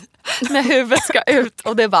uttöjd. När huvudet ska ut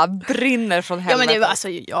och det bara brinner från helvetet. Ja men det var alltså,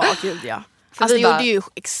 gud ja. Alltså det gjorde ju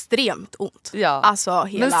extremt ont. Ja. Alltså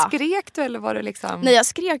hela... Men skrek du eller var det liksom? Nej jag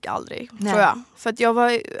skrek aldrig tror jag. För att jag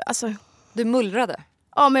var alltså... Du mullrade?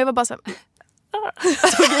 Ja men jag var bara så här...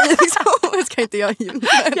 liksom. Jag ska inte göra ljud.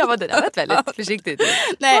 Jag var det där väldigt försiktigt.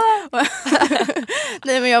 Nej.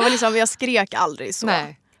 Nej men jag var liksom, jag skrek aldrig så.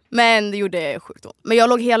 Nej. Men det gjorde sjukt ont. Men jag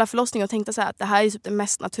låg hela förlossningen och tänkte så här att det här är typ det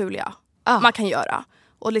mest naturliga man kan göra.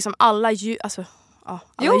 Och liksom alla djur, alltså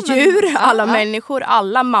alla människor,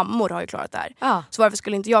 alla mammor har ju klarat det här. Så varför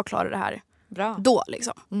skulle inte jag klara det här då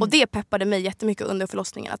liksom? Och det peppade mig jättemycket under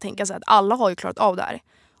förlossningen att tänka så här att alla har ju klarat av det här.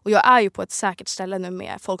 Och jag är ju på ett säkert ställe nu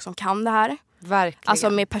med folk som kan det här. Verkligen. Alltså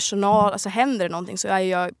med personal, alltså händer det någonting så är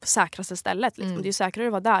jag på säkraste stället. Liksom. Det är ju säkrare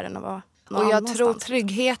att vara där än att vara någon Och jag annanstans. tror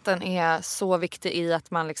tryggheten är så viktig i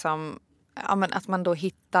att man liksom... Ja, men att man då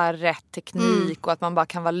hittar rätt teknik och att man bara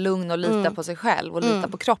kan vara lugn och lita på sig själv och lita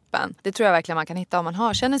på kroppen. Det tror jag verkligen man kan hitta om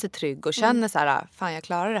man känner sig trygg och känner så här, fan jag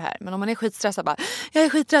klarar det här. Men om man är skitstressad bara, jag är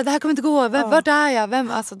skiträdd, det här kommer inte gå, vart är jag?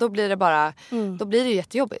 Alltså då blir det bara, då blir det ju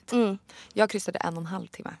jättejobbigt. Jag kryssade 1,5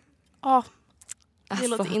 timme. Ja, det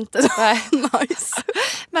låter inte så nice.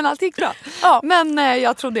 Men allt gick bra. Men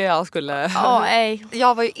jag trodde jag skulle...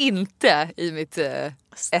 Jag var ju inte i mitt...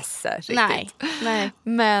 riktigt. Nej.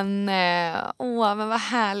 Men men vad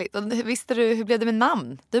härligt. Och visste du, hur blev det med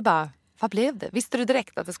namn? Du bara, vad blev det? Visste du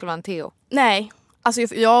direkt att det skulle vara en Theo? Nej. Alltså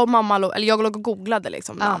jag och mamma jag låg och googlade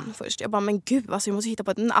liksom namn först. Jag bara, men gud, alltså jag måste hitta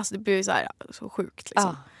på ett namn. Alltså det blir ju så sjukt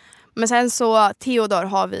liksom. Men sen så Theodor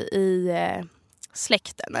har vi i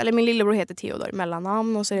släkten. Eller min lillebror heter Theodor i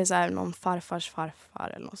mellannamn. Och så är det så här någon farfars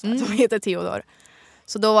farfar eller något sånt som heter Theodor.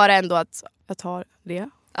 Så då var det ändå att jag tar det.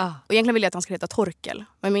 Och egentligen ville jag att han skulle heta Torkel.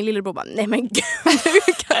 Men min lillebror bara, nej men gud,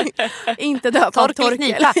 du kan inte döpa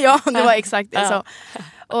Torkel. Ja, det var exakt det. Så.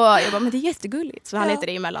 Och jag bara, men det är jättegulligt. Så han heter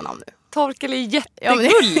det i mellannamn nu. Torkel är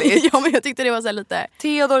jättegulligt. Ja, men jag tyckte det var så lite...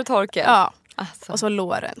 Theodor Torkel. Ja. Alltså. Och så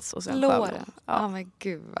Lorenz och sen Lorenz. Ja men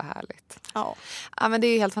gud vad härligt. Ja men det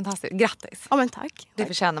är ju helt fantastiskt. Grattis. Ja men tack. Det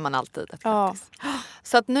förtjänar man alltid. Grattis.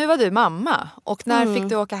 Så att nu var du mamma. Och när fick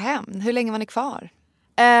du åka hem? Hur länge var ni kvar?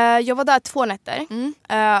 Jag var där 2 nätter.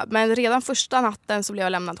 Men redan första natten så blev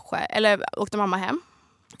jag lämnad själv. Eller åkte mamma hem.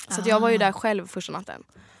 Så att jag var ju där själv första natten.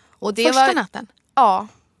 Och det första natten? Ja.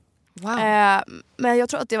 Wow. Men jag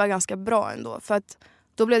tror att det var ganska bra ändå. För att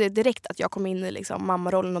då blev det direkt att jag kom in i liksom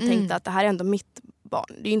mammarollen och tänkte att det här är ändå mitt barn.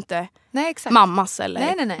 Det är ju inte mammas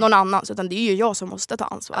eller någon annans. Utan det är ju jag som måste ta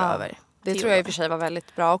ansvar över. Det tror jag i och för sig var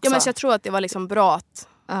väldigt bra också. Ja, men så jag tror att det var liksom bra att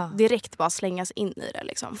direkt bara slängas in i det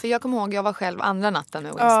liksom. För jag kommer ihåg, jag var själv andra natten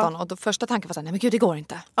med Winston och då första tanken var såhär, nej men gud det går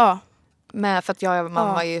inte. Men för att jag och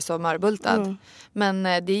mamma är ju så mörbultad. Men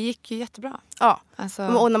det gick ju jättebra. Alltså...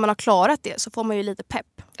 Och när man har klarat det så får man ju lite pepp.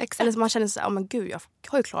 Exakt. Eller så man känner såhär, men gud jag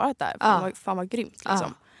har ju klarat det här. Fan vad grymt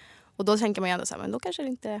liksom. Och då tänker man ju ändå såhär, men då kanske det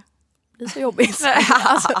inte blir så jobbigt.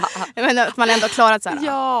 Alltså, jag menar att man ändå har klarat såhär.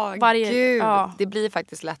 Gud. Det blir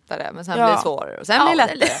faktiskt lättare men sen blir det svårare. Och sen blir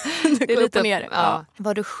det lättare. Det är lite ner.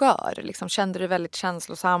 Var du skör? Liksom, kände du väldigt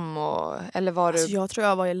känslosam? Eller var du... Alltså, jag tror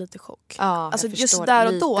jag var i lite chock. Alltså just där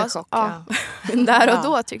och då. Där och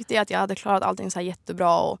då tyckte jag att jag hade klarat allting så här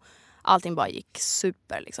jättebra. Och allting bara gick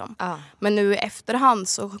super liksom. Men nu i efterhand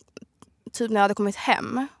så typ när jag hade kommit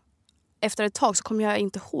hem. Efter ett tag så kom jag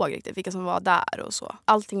inte ihåg riktigt vilka som var där och så.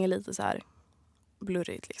 Allting är lite så här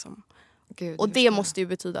blurrigt liksom. Gud, och det måste ju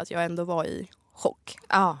betyda att jag ändå var i chock.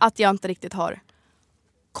 Att jag inte riktigt har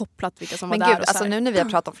kopplat vilka som var där. Men gud, alltså nu när vi har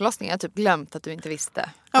pratat om förlossningen jag har typ glömt att du inte visste.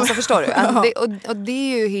 Alltså förstår du? Alltså, och det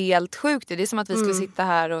är ju helt sjukt. Det är som att vi skulle sitta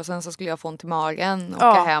här och sen så skulle jag få ont i magen,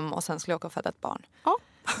 åka hem och sen skulle jag åka och föda ett barn.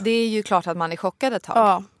 Det är ju klart att man är chockad ett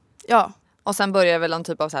tag. Och sen börjar väl en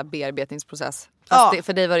typ av så här bearbetningsprocess.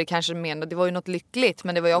 För dig var det kanske det var ju något lyckligt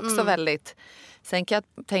men det var ju också väldigt... Sen kan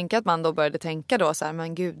jag tänka att man då började tänka då så här,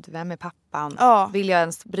 men gud, vem är pappan? Vill jag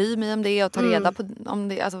ens bry mig om det och ta reda på om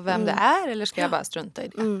det, alltså vem det är eller ska jag bara strunta i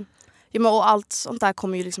det? Ja, men och allt sånt där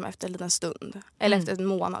kommer ju liksom efter en liten stund. Eller efter en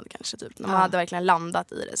månad kanske typ. När man hade verkligen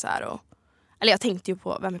landat i det så här. Eller jag tänkte ju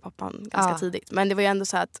på vem är pappan ganska tidigt. Men det var ju ändå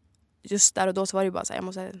så här att just där och då så var det ju bara så här, jag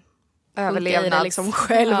måste överleva det liksom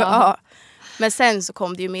själv. Men sen så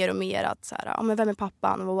kom det ju mer och mer att så här, men vem är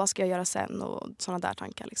pappan och vad ska jag göra sen och sådana där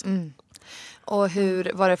tankar liksom. Och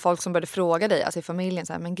hur var det folk som började fråga dig, alltså i familjen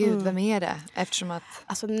så här, men gud, vem är det? Eftersom att...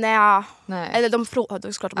 Alltså nej. Eller det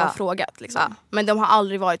är klart de har frågat liksom. Men de har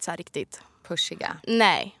aldrig varit så här riktigt pushiga.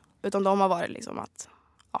 Nej. Utan de har varit liksom att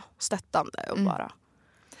stöttande och bara...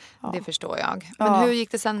 Ja. Det förstår jag. Men hur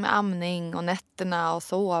gick det sen med amning och nätterna och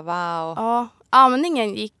sova? Och... Ja,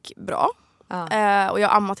 amningen gick bra. Och jag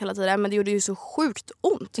har ammat hela tiden, men det gjorde ju så sjukt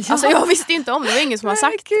ont. Ja. Alltså jag visste ju inte om det, var ingen som har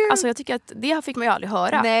sagt. Alltså jag tycker att det fick man ju aldrig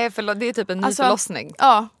höra. Nej, för det är typ en ny förlossning.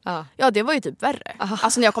 Ja, det var ju typ värre.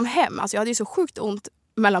 Alltså när jag kom hem, alltså jag hade ju så sjukt ont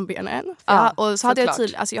mellan benen. Och så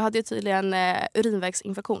hade jag hade tydligen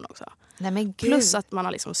urinvägsinfektion också. Nej, men gud. Plus att man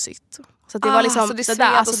har liksom sytt. Så det var liksom så det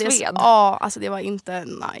sved och sved. Alltså det var inte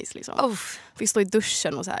nice liksom. Fick stå i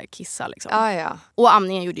duschen och så här kissa liksom. Och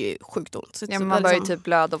amningen gjorde ju sjukt ont. Så man började ju typ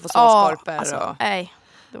blöda och få sårskorpor. Alltså, nej.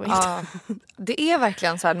 Det var inte. Det är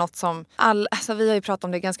verkligen så här något som alltså vi har ju pratat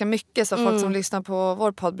om det ganska mycket, så folk som lyssnar på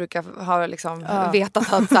vår podd brukar ha liksom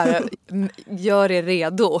vetat att så här, gör er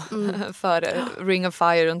redo för Ring of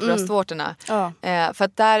Fire runt bröstvårtorna. För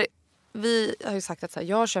att där vi har ju sagt att så här,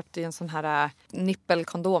 jag köpte en sån här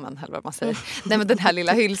nippelkondomen eller vad man säger. Nej, men den här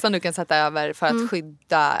lilla hylsan du kan sätta över för att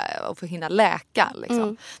skydda och få hinna läka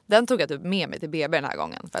liksom. Den tog jag typ med mig till BB den här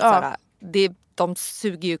gången för att så här, de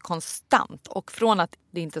suger ju konstant, och från att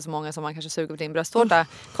det inte är så många som man kanske suger på din bröstvårta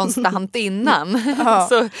konstant innan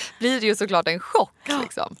så blir det ju såklart en chock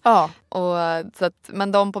liksom. Och så att,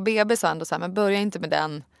 men de på BB sa ändå så här, men börja inte med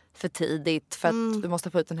den för tidigt för att du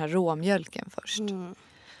måste få ut den här råmjölken först.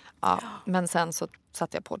 Men sen så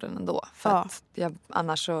satte jag på den ändå för att jag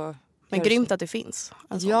annars så... Men grymt att det finns.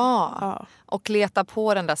 Alltså. Ja, och leta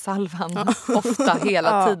på den där salvan ofta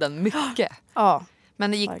hela tiden, mycket.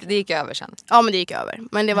 Men det gick över sen. Ja, men det gick över.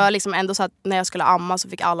 Men det var liksom ändå så att när jag skulle amma så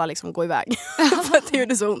fick alla liksom gå iväg. För att det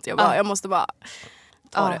gjorde så ont. Jag måste bara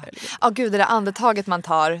ta det. Gud, det där andetaget man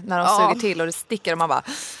tar när de suger till och det sticker och man bara...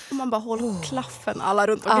 Och man bara håller klaffen alla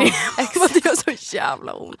runt omkring. Det gör så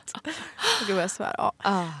jävla ont. Gud, jag svär.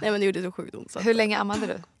 Nej, men det gjorde så sjukt ont. Så hur länge ammade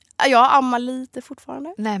du? Jag ammar lite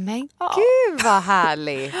fortfarande. Nej, men gud vad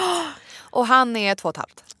härligt. Och han är 2,5.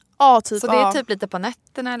 Ja, typ. Så det är typ lite på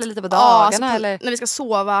nätterna eller lite på dagarna? Alltså eller? När vi ska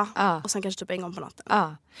sova och sen kanske typ en gång på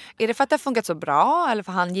natten. Är det för att det har funkat så bra eller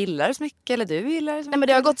för han gillar det så mycket eller du gillar det så mycket? Nej, men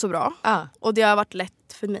det har gått så bra. Och det har varit lätt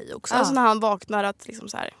för mig också. Alltså när han vaknar att liksom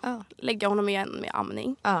så här, lägga honom igen med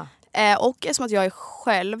amning. Och eftersom att jag är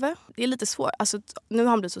själv, det är lite svårt. Alltså, nu har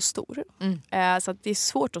han blivit så stor. Så att det är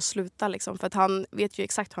svårt att sluta liksom, för att han vet ju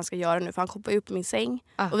exakt vad han ska göra nu. För han hoppar upp i min säng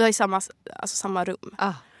och vi har ju samma rum.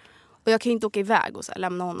 Och jag kan ju inte åka iväg och så här,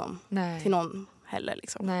 lämna honom till någon heller.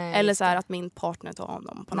 Liksom. Eller så här, att min partner tar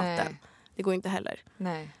honom på natten. Det går inte heller.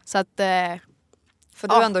 Så att, för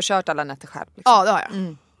du har ändå kört alla nätter själv? Liksom. Ja, det har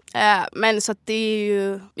jag. Men så att det är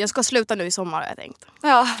ju... Jag ska sluta nu i sommar har jag tänkt.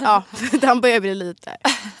 Han börjar bli lite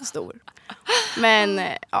stor. Men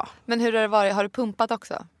Men hur har det varit? Har du pumpat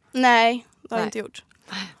också? Nej, det har jag inte gjort.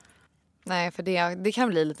 Nej, för det kan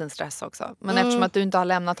bli lite stress också. Men eftersom att du inte har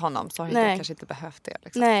lämnat honom så har du kanske inte behövt det.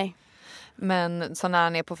 Liksom. Nej. Men så när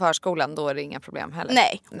han är på förskolan då är det inga problem heller?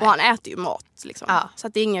 Nej. Och han äter ju mat liksom. Så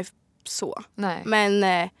att det är inget så. Nej.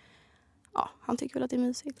 Men han tycker väl att det är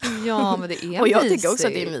mysigt. Ja, men det är och jag mysigt. tycker också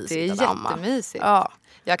att det är mysigt. Det är jättemysigt.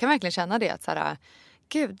 Jag kan verkligen känna det att så här,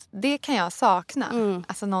 gud, det kan jag sakna.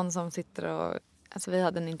 Alltså någon som sitter och... Alltså vi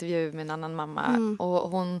hade en intervju med en annan mamma och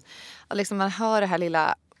hon... Liksom man hör det här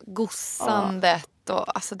lilla gossandet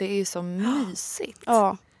och alltså det är ju så mysigt.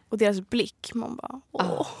 Och deras blick, man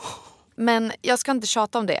bara... Men jag ska inte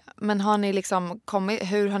tjata om det. Men har ni liksom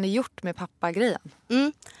hur har ni gjort med pappagrejen?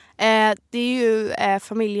 Det är ju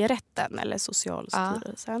familjerätten eller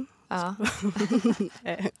Socialstyrelsen.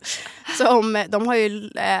 Så de har ju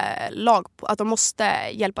lag på att de måste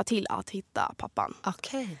hjälpa till att hitta pappan.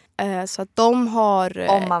 Så att de har...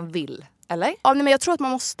 Om man vill, eller? Ja, men jag tror att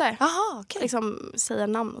man måste liksom säga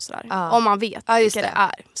namn och sådär. Om man vet vilka det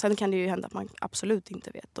är. Sen kan det ju hända att man absolut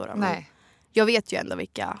inte vet. Då. Nej. Jag vet ju ändå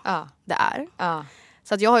vilka det är.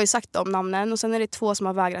 Så att jag har ju sagt de namnen. Och sen är det 2 som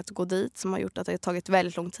har vägrat gå dit. Som har gjort att det har tagit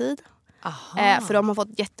väldigt lång tid. För de har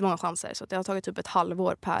fått jättemånga chanser. Så att det har tagit typ ett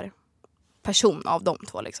halvår per person av de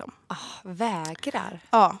 2 liksom. Vägrar?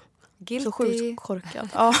 Ja. Guilty. Så sjukt korkat.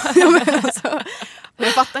 Men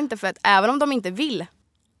jag fattar inte, för att även om de inte vill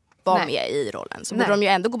vara med i rollen så borde de ju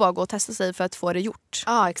ändå bara gå och testa sig för att få det gjort.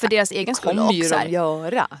 För deras egen skull. Det kommer ju de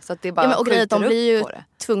göra. Så att det bara och grejen, de blir ju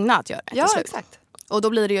tvungna att göra det till slut. Exakt. Och då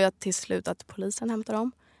blir det ju till slut att polisen hämtar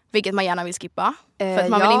dem. Vilket man gärna vill skippa. För att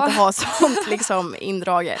man vill inte ha sånt liksom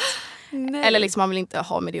indraget. Eller liksom man vill inte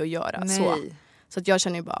ha med det att göra. Så att jag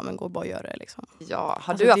känner ju bara, men gå bara och gör det liksom. Ja,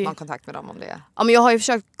 har du haft någon kontakt med dem om det? Ja, men jag har ju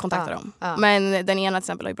försökt kontakta dem. Men den ena till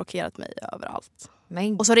exempel har ju blockerat mig överallt.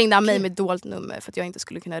 Och så ringde han mig med dolt nummer för att jag inte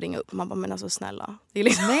skulle kunna ringa upp. Man bara, men alltså snälla. Det är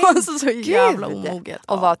liksom så jävla omoget.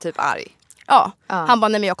 Och var typ arg. Ja. Han bara,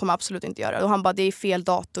 nej men jag kommer absolut inte göra det. Och han bara, det är fel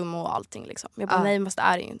datum och allting liksom. Jag bara, nej men det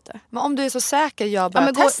är det ju inte. Men om du är så säker, jag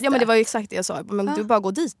bara testa. Ja men det var ju exakt det jag sa. Men du bara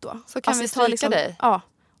gå dit då. Så kan vi stryka dig. Ja.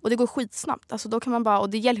 Och det går skitsnabbt. Alltså då kan man bara, och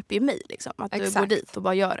det hjälper ju mig liksom. Att du går dit och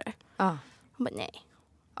bara gör det. Han bara, nej.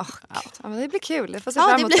 Men det blir kul. Jag får se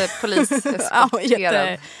fram emot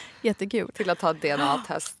jättekul. Till att ta ett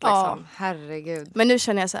DNA-test. Liksom. Herregud. Men nu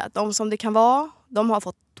känner jag så här att de som det kan vara, de har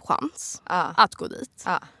fått chans att gå dit.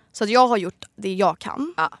 Så att jag har gjort det jag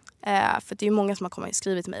kan. För det är ju många som har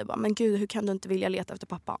skrivit till mig och bara, men gud hur kan du inte vilja leta efter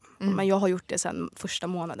pappa? Men jag har gjort det sedan första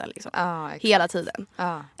månaden liksom. Hela tiden.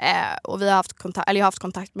 Och vi har haft kontakt, eller jag har haft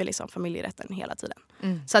kontakt med liksom familjerätten hela tiden.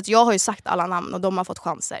 Så att jag har ju sagt alla namn och de har fått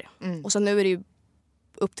chanser. Och så nu är det ju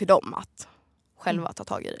upp till dem att själva ta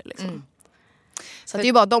tag i det liksom. Så det är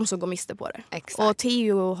ju bara de som går miste på det. Exakt. Och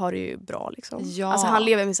Theo har det ju bra liksom. Ja. Alltså han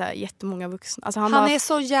lever med så här jättemånga vuxna. Alltså han är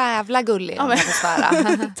så jävla gullig. Ja,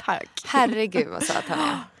 men... Tack. Herregud vad söt han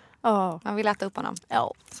är. Man vill äta upp honom.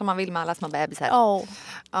 Som man vill med alla små bebisar.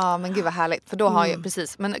 Ja men gud vad härligt. För då har jag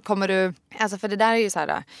precis. Men kommer du, alltså för det där är ju så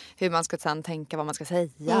här hur man ska sen tänka vad man ska säga,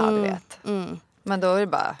 du vet. Men då är det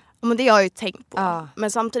bara... Men det har jag ju tänkt på.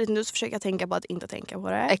 Men samtidigt nu så försöker jag tänka på att inte tänka på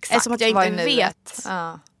det. Exakt. Eftersom att jag inte vet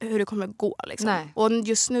hur det kommer gå. Liksom. Nej. Och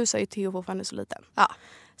just nu så är ju Theo fortfarande så liten.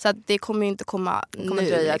 Så att det kommer ju inte komma nu. Det kommer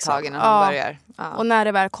dröja ett tag innan han börjar. Och när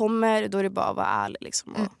det väl kommer då är det bara att vara ärlig.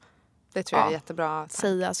 Liksom, och, det tror jag är jättebra.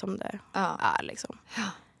 Säga som det är liksom.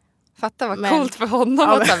 Fatta vad coolt för honom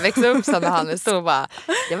att han växte upp så när han är stor. Bara,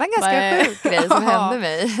 det var en ganska sjuk grej som hände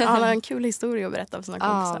mig. Han har en kul historia att berätta för sina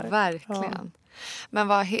kompisar. Ja, verkligen.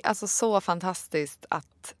 Men alltså så fantastiskt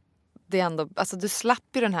att det ändå, alltså du slapp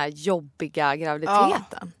ju den här jobbiga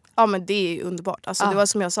graviditeten. Ja men det är ju underbart. Alltså det var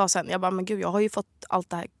som jag sa sen, jag bara men gud jag har ju fått allt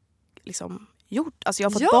det här liksom gjort. Alltså jag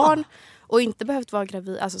har fått barn och inte behövt vara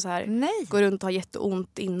gravid, alltså så här gå runt och ha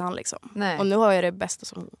jätteont innan liksom. Och nu har jag det bästa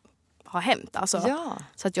som har hänt. Alltså.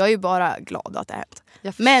 Så att jag är ju bara glad att det har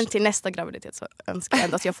hänt. Men till nästa graviditet så önskar jag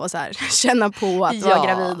ändå att jag får så här, känna på att vara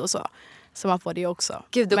gravid och så. Så man får det också.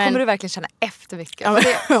 Gud, då kommer du verkligen känna efter mycket.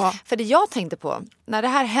 För det jag tänkte på, när det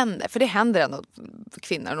här händer, för det händer ändå för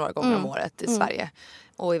kvinnor några gånger om året i Sverige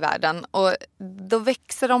och i världen. Och då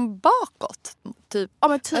växer de bakåt. Typ,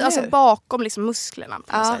 alltså bakom liksom musklerna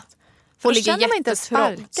på något sätt. Och ligger känner man inte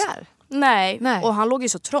sparkar. Nej, och han låg ju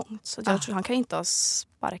så trångt. Så jag tror han kan inte ha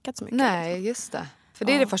sparkat så mycket. Nej, liksom. Just det. För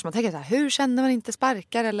det är det första man tänker så här, hur känner man inte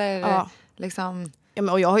sparkar eller liksom... Ja,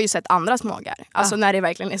 men, och jag har ju sett andras magar. Alltså när det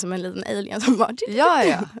verkligen är som en liten alien som bara...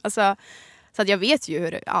 Alltså, så att jag vet ju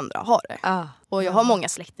hur andra har det. Och jag har många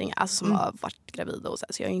släktingar alltså, som har varit gravida och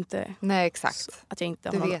så jag är inte... Nej, exakt. Att jag inte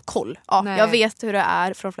har koll. Jag vet hur det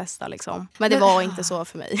är för de flesta liksom. Men det var inte så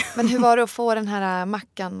för mig. Men hur var det att få den här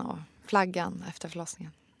mackan och flaggan efter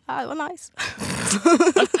förlossningen? Ja, det var nice.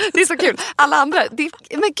 Det är så kul. Alla andra,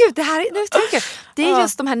 men gud, det här det är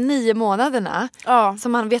just de här 9 månaderna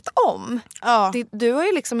som man vet om. Du har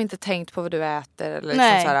ju liksom inte tänkt på vad du äter. Eller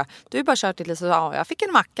liksom så här, du har bara kört lite så jag fick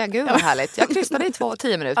en macka, gud vad härligt. Jag kryssade i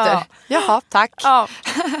 10 minuter. Jaha, tack.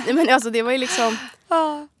 Men alltså det var ju liksom...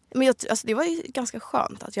 Men alltså, det var ju ganska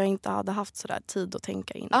skönt att jag inte hade haft så där tid att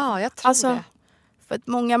tänka in. Ja, jag tror det. För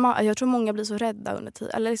att jag tror många blir så rädda under tid.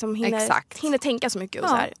 Eller liksom hinner tänka så mycket. Och,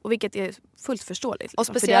 så här, och vilket är fullt förståeligt. Liksom. Och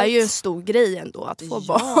speciellt, för det är ju en stor grej ändå att få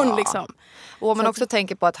barn. Liksom. Och om man också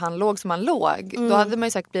tänker på att han låg som han låg. Då hade man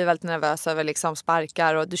ju säkert blivit väldigt nervös över liksom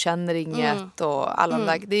sparkar. Och du känner inget. Och alla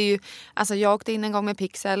där. Det är ju, alltså jag åkte in en gång med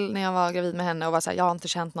Pixel när jag var gravid med henne. Och var så här, jag har inte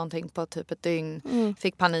känt någonting på typ ett dygn.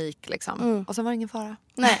 Fick panik liksom. Och sen var det ingen fara.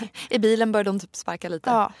 Nej. I bilen började de typ sparka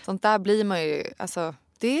lite. Sånt där blir man ju... Alltså,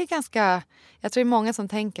 det är ganska... Jag tror det är många som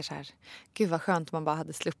tänker så här... Gud vad skönt om man bara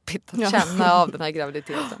hade sluppit att känna av den här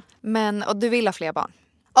graviditeten. Men, och du vill ha fler barn?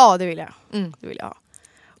 Ja, det vill jag. Det vill jag ha.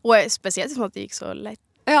 Och speciellt som att det gick så lätt.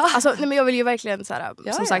 Alltså, nej, men jag vill ju verkligen så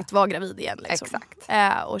här, som sagt vara gravid igen. Liksom.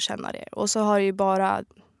 Exakt. Och känna det. Och så har det ju bara...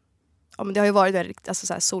 Ja, men det har ju varit en alltså,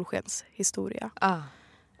 så här, solskenshistoria.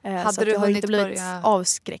 Hade du har inte blivit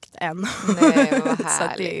avskräckt än. Nej, vad så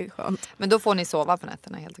att det är skönt. Men då får ni sova på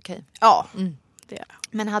nätterna helt okej? Ja.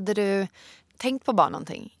 Men hade du tänkt på barn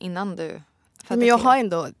någonting innan du födde? Men jag har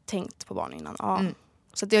ändå tänkt på barn innan.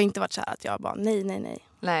 Så det har inte varit så här att jag bara nej. Nej,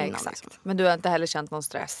 innan, exakt. Liksom. Men du har inte heller känt någon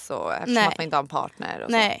stress och eftersom att man inte har en partner?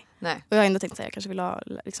 Och nej. Så. Nej. Och jag har ändå tänkt att jag kanske vill ha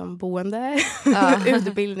liksom, boende,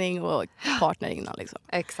 utbildning och partner innan. Liksom.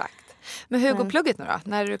 Exakt. Men hur går plugget nu då?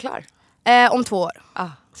 När är du klar? Om 2 år.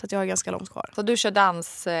 Så att jag har ganska långt kvar. Så du kör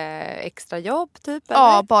dans extra jobb typ? Eller?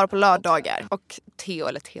 Ja, bara på lördagar. Och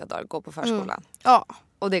Theodor går på förskolan? Ja.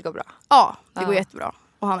 Och det går bra? Ja, det går jättebra.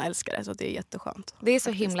 Och han älskar det så det är jätteskönt. Det är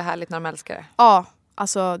så himla härligt när de älskar det. Ja,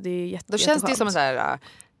 alltså det är Då känns det ju som en så här...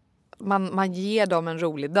 man ger dem en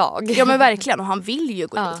rolig dag. Ja men verkligen, och han vill ju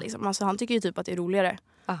gå dit liksom. Alltså, han tycker ju typ att det är roligare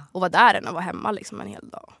att vara där än att vara hemma liksom en hel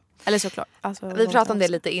dag. Eller såklart. Alltså, vi pratade om det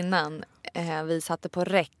lite innan vi satte på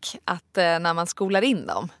räck. Att när man skolar in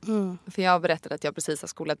dem. För jag berättade att jag precis har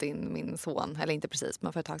skolat in min son. Eller inte precis,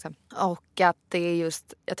 men för ett tag sedan. Och att det är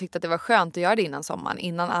just, jag tyckte att det var skönt att göra det innan sommaren.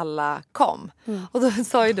 Innan alla kom. Och då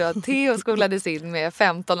sa ju du att Theo skolades in med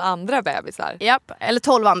 15 andra bebisar. Japp, eller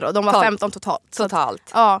 12 andra. De var 15 totalt.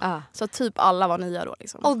 Totalt. Så typ alla var nya då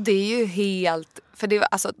liksom. Och det är ju helt... För det,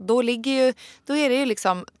 alltså, då är det ju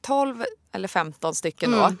liksom 12 eller 15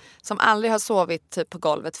 stycken då. Som aldrig har sovit typ på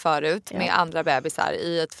golvet förut. Med andra bebisar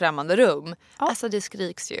i ett främmande rum. Alltså det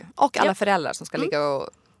skriks ju. Och alla föräldrar som ska ligga och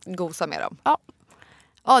gosa med dem.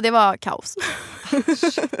 Ja, det var kaos.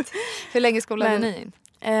 Hur länge skolade ni in?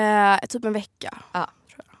 Typ en vecka. Tror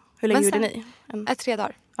jag. Hur länge gjorde ni? 3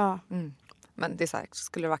 dagar. Men det är så här,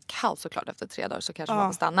 skulle det vara kaos såklart efter 3 dagar så kanske man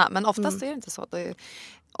får stanna. Men oftast är det inte så.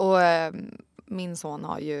 Och min son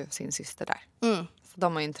har ju sin syster där. Så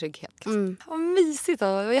de har ju en trygghet. Liksom. Vad mysigt och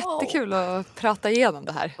det var jättekul att prata igenom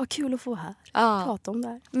det här. Vad kul att få här. Prata om det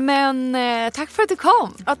här. Men tack för att du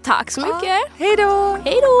kom. Ja, tack så mycket. Hej då.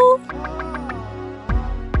 Hej då.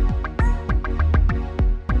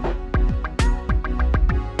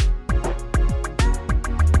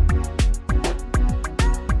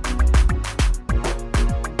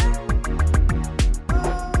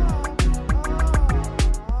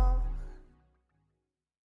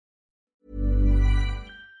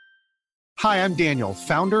 Hi, I'm Daniel,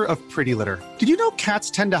 founder of Pretty Litter. Did you know cats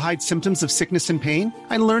tend to hide symptoms of sickness and pain?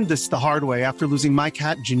 I learned this the hard way after losing my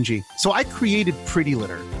cat, Gingy. So I created Pretty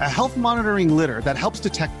Litter, a health monitoring litter that helps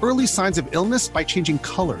detect early signs of illness by changing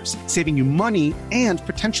colors, saving you money and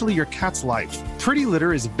potentially your cat's life. Pretty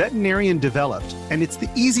Litter is veterinarian developed, and it's the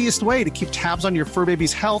easiest way to keep tabs on your fur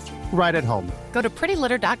baby's health right at home. Go to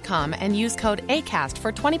prettylitter.com and use code ACAST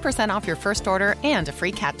for 20% off your first order and a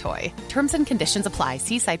free cat toy. Terms and conditions apply.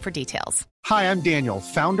 See site for details. Hi, I'm Daniel,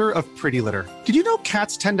 founder of Pretty Litter. Did you know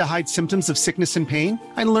cats tend to hide symptoms of sickness and pain?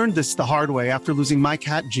 I learned this the hard way after losing my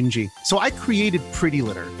cat, Gingy. So I created Pretty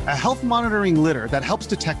Litter, a health monitoring litter that helps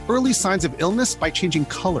detect early signs of illness by changing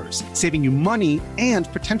colors, saving you money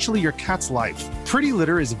and potentially your cat's life. Pretty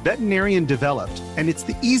Litter is veterinarian developed, and it's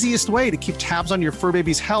the easiest way to keep tabs on your fur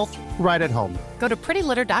baby's health right at home. Go to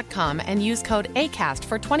prettylitter.com and use code ACAST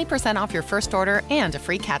for 20% off your first order and a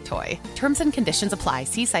free cat toy. Terms and conditions apply.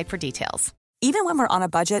 See site for details. Even when we're on a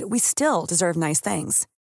budget, we still deserve nice things.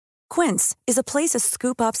 Quince is a place to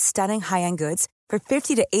scoop up stunning high-end goods for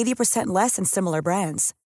 50 to 80% less than similar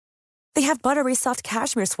brands. They have buttery soft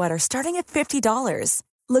cashmere sweaters starting at $50,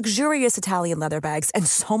 luxurious Italian leather bags, and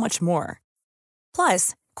so much more.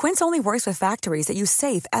 Plus, Quince only works with factories that use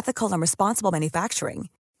safe, ethical, and responsible manufacturing.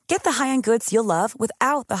 Get the high-end goods you'll love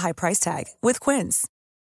without the high price tag with Quince.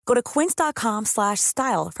 Go to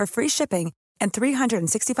quince.com/style for free shipping and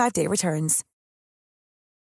 365-day returns.